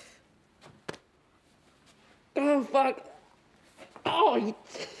 Oh fuck. Oh. You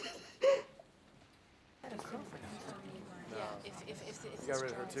got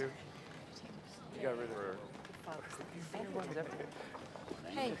rid of her too? You got rid of her.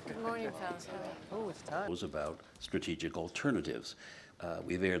 Hey, good morning, fellas. Oh, it's time. Was about strategic alternatives.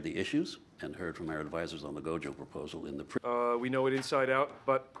 We've aired the issues and heard from our advisors on the Gojo proposal in the... We know it inside out,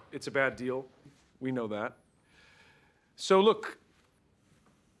 but it's a bad deal. We know that. So look,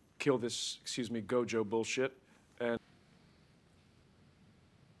 kill this, Gojo bullshit, and...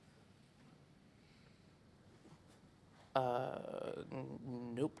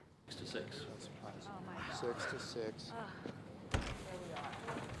 Nope. 6 to 6. 6 to 6.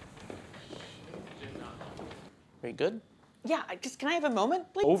 Are you good? Yeah, can I have a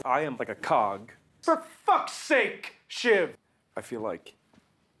moment, please? Oh, I am like a cog. For fuck's sake, Shiv! I feel like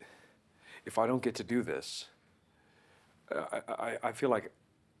if I don't get to do this, I feel like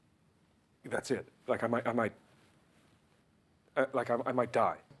that's it. Like I might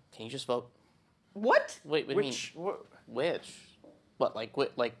die. Can you just vote? What? Wait, what Which? do you mean? Which? What, like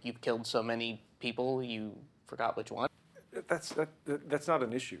you've killed so many people you forgot which one? That's not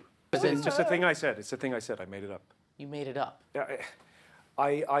an issue. It's just a thing I said. It's a thing I said. I made it up. You made it up. Yeah,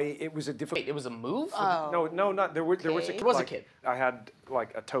 It was a difficult. Wait, it was a move? No, not there. There was a Okay. kid. There was a like, kid. I had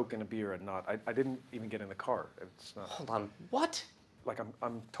like a Coke and a beer and not. I didn't even get in the car. It's not. Hold on. What? Like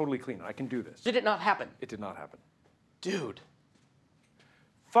I'm totally clean. I can do this. Did it not happen? It did not happen. Dude.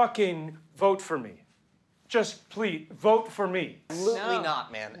 Fucking vote for me. Just please vote for me. Absolutely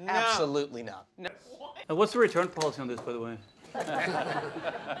not, man. No. Absolutely not. No. What's the return policy on this, by the way?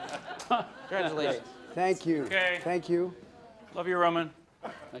 Congratulations. Thank you. Okay. Thank you. Love you, Roman.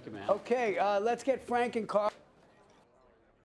 Thank you, man. Okay, let's get Frank and Carl.